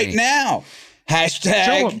up right now.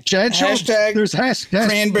 Hashtag. There's hashtag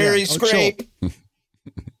cranberry scrape.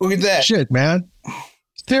 Look at that. Shit, man.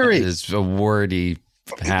 Theory. That is a wordy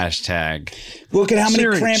Hashtag. Look at how many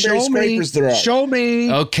Siri, cranberry show me. scrapers there are. Show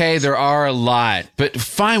me. Okay, there are a lot, but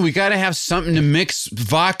fine. We got to have something to mix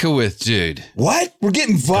vodka with, dude. What? We're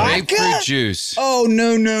getting vodka? Grapefruit juice. Oh,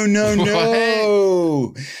 no.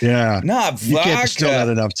 Yeah. Not vodka. You can't distill that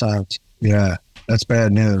enough times. Yeah, that's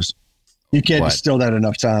bad news. You can't distill that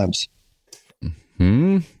enough times.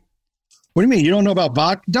 Hmm? What do you mean? You don't know about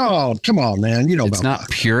vodka? No, come on, man. You know It's about not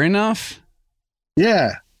vodka. pure enough?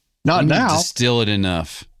 Yeah. Not You need to now. distill it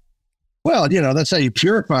enough. Well, that's how you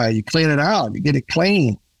purify it. You clean it out. You get it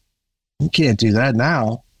clean. You can't do that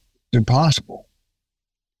now. It's impossible.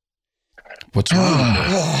 What's wrong with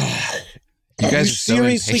it? You guys are so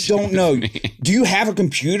seriously impatient don't know. with me. Do you have a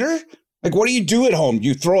computer? Like, what do you do at home?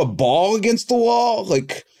 You throw a ball against the wall?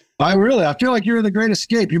 Like, I feel like you're the great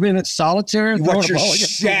escape. You've been in solitaire. you watch your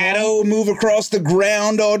shadow move across the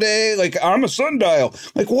ground all day? Like, I'm a sundial.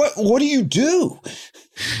 Like, what do you do?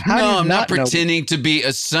 No, I'm not pretending to be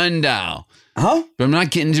a sundial. Huh? But I'm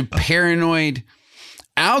not getting into paranoid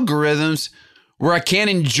algorithms where I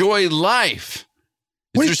can't enjoy life.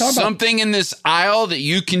 What are you Is there talking about? something in this aisle that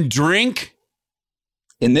you can drink?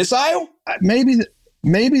 In this aisle? Maybe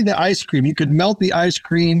the ice cream. You could melt the ice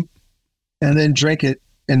cream and then drink it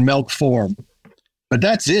in milk form. But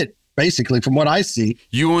that's it, basically, from what I see.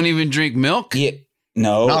 You won't even drink milk? Yeah.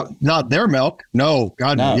 No. Not their milk. No.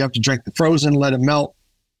 God, no. You have to drink the frozen, let it melt.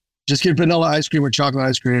 Just get vanilla ice cream or chocolate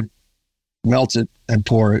ice cream, melt it, and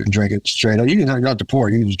pour it and drink it straight. You can not have to pour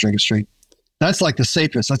it. You can just drink it straight. That's like the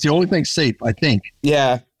safest. That's the only thing safe, I think.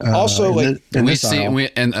 Yeah. Also,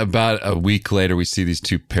 and about a week later, we see these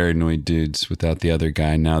two paranoid dudes without the other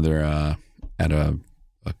guy. Now they're at a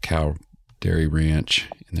cow dairy ranch,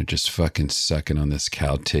 and they're just fucking sucking on this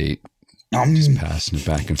cow tape, just passing it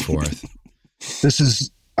back and forth. This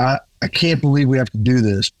is, I can't believe we have to do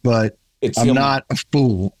this, but I'm not a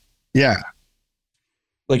fool. Yeah.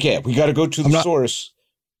 Like, yeah, we got to go to the source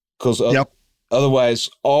because otherwise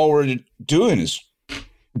all we're doing is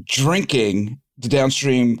drinking the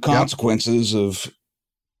downstream consequences of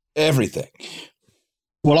everything.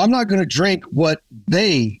 Well, I'm not going to drink what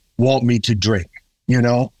they want me to drink,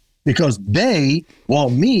 because they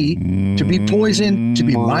want me to be poisoned, to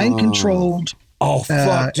be mind controlled. Oh,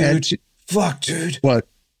 fuck, dude. Fuck, dude. What?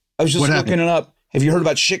 I was just looking it up. Have you heard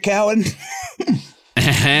about shit cowing?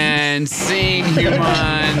 And scene,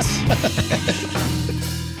 humans.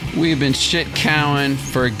 We've been shit cowing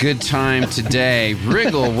for a good time today.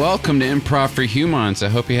 Riggle, welcome to Improv for Humans. I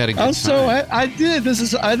hope you had a good time. I did. This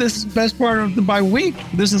is the best part of my week.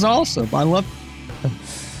 This is awesome. I love it.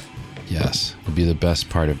 Yes, it'll be the best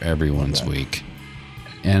part of everyone's week.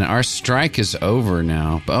 And our strike is over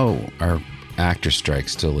now. Oh, our actor strike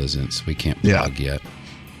still isn't, so we can't plug yet.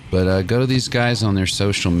 But go to these guys on their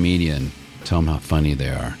social media and tell them how funny they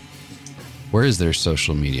are. Where is their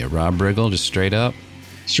social media? Rob Riggle, just straight up?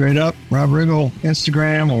 Straight up, Rob Riggle,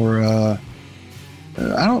 Instagram, or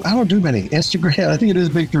I don't do many. Instagram, I think it is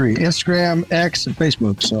big three. Instagram, X, and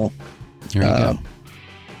Facebook. So there you go.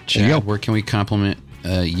 Chad, where can we compliment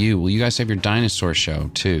you? Well, you guys have your dinosaur show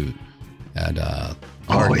too at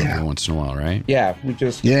every once in a while, right? Yeah, we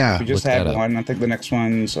just had one. I think the next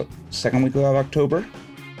one's second week of October.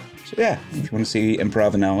 So yeah, if you want to see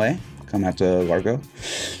improv in LA, come out to Largo.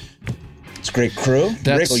 It's a great crew.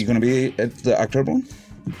 Riggle, you going to be at the October one?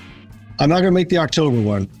 I'm not going to make the October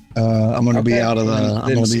one. I'm going to be out of the.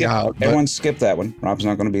 I'm going to be out. Everyone skip that one. Rob's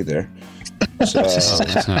not going to be there. So,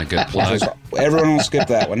 that's not a good plug. Everyone will skip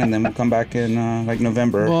that one, and then we'll come back in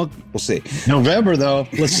November. Well, we'll see. November, though.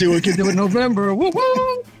 Let's see what we can do in November.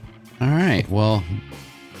 Woo-hoo! All right. Well,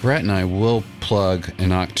 Brett and I will plug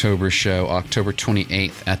an October show, October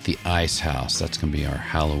 28th at the Ice House. That's going to be our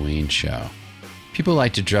Halloween show. People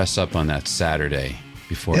like to dress up on that Saturday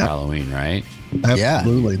before Halloween, right?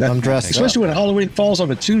 Absolutely. I'm dressed especially when Halloween falls on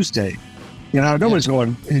a Tuesday. Nobody's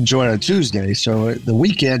going to enjoy it on a Tuesday. So the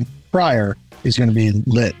weekend prior is going to be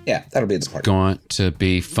lit. Yeah, that'll be the part. Going to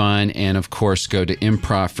be fun. And of course, go to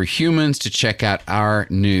Improv for Humans to check out our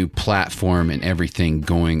new platform and everything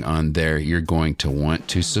going on there. You're going to want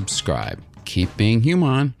to subscribe. Keep being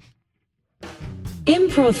human.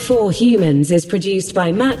 Improv for Humans is produced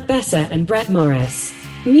by Matt Besser and Brett Morris.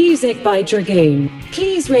 Music by Dragoon.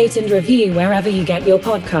 Please rate and review wherever you get your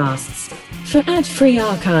podcasts. For ad-free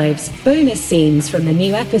archives, bonus scenes from the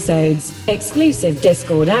new episodes, exclusive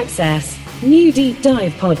Discord access, new deep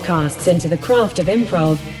dive podcasts into the craft of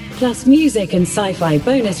improv, plus music and sci-fi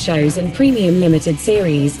bonus shows and premium limited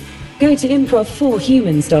series, go to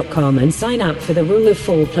improv4humans.com and sign up for the Rule of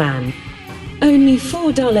 4 plan. Only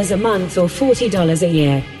 $4 a month or $40 a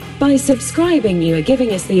year. By subscribing, you are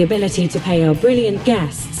giving us the ability to pay our brilliant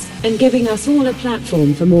guests, and giving us all a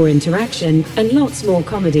platform for more interaction and lots more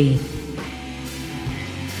comedy.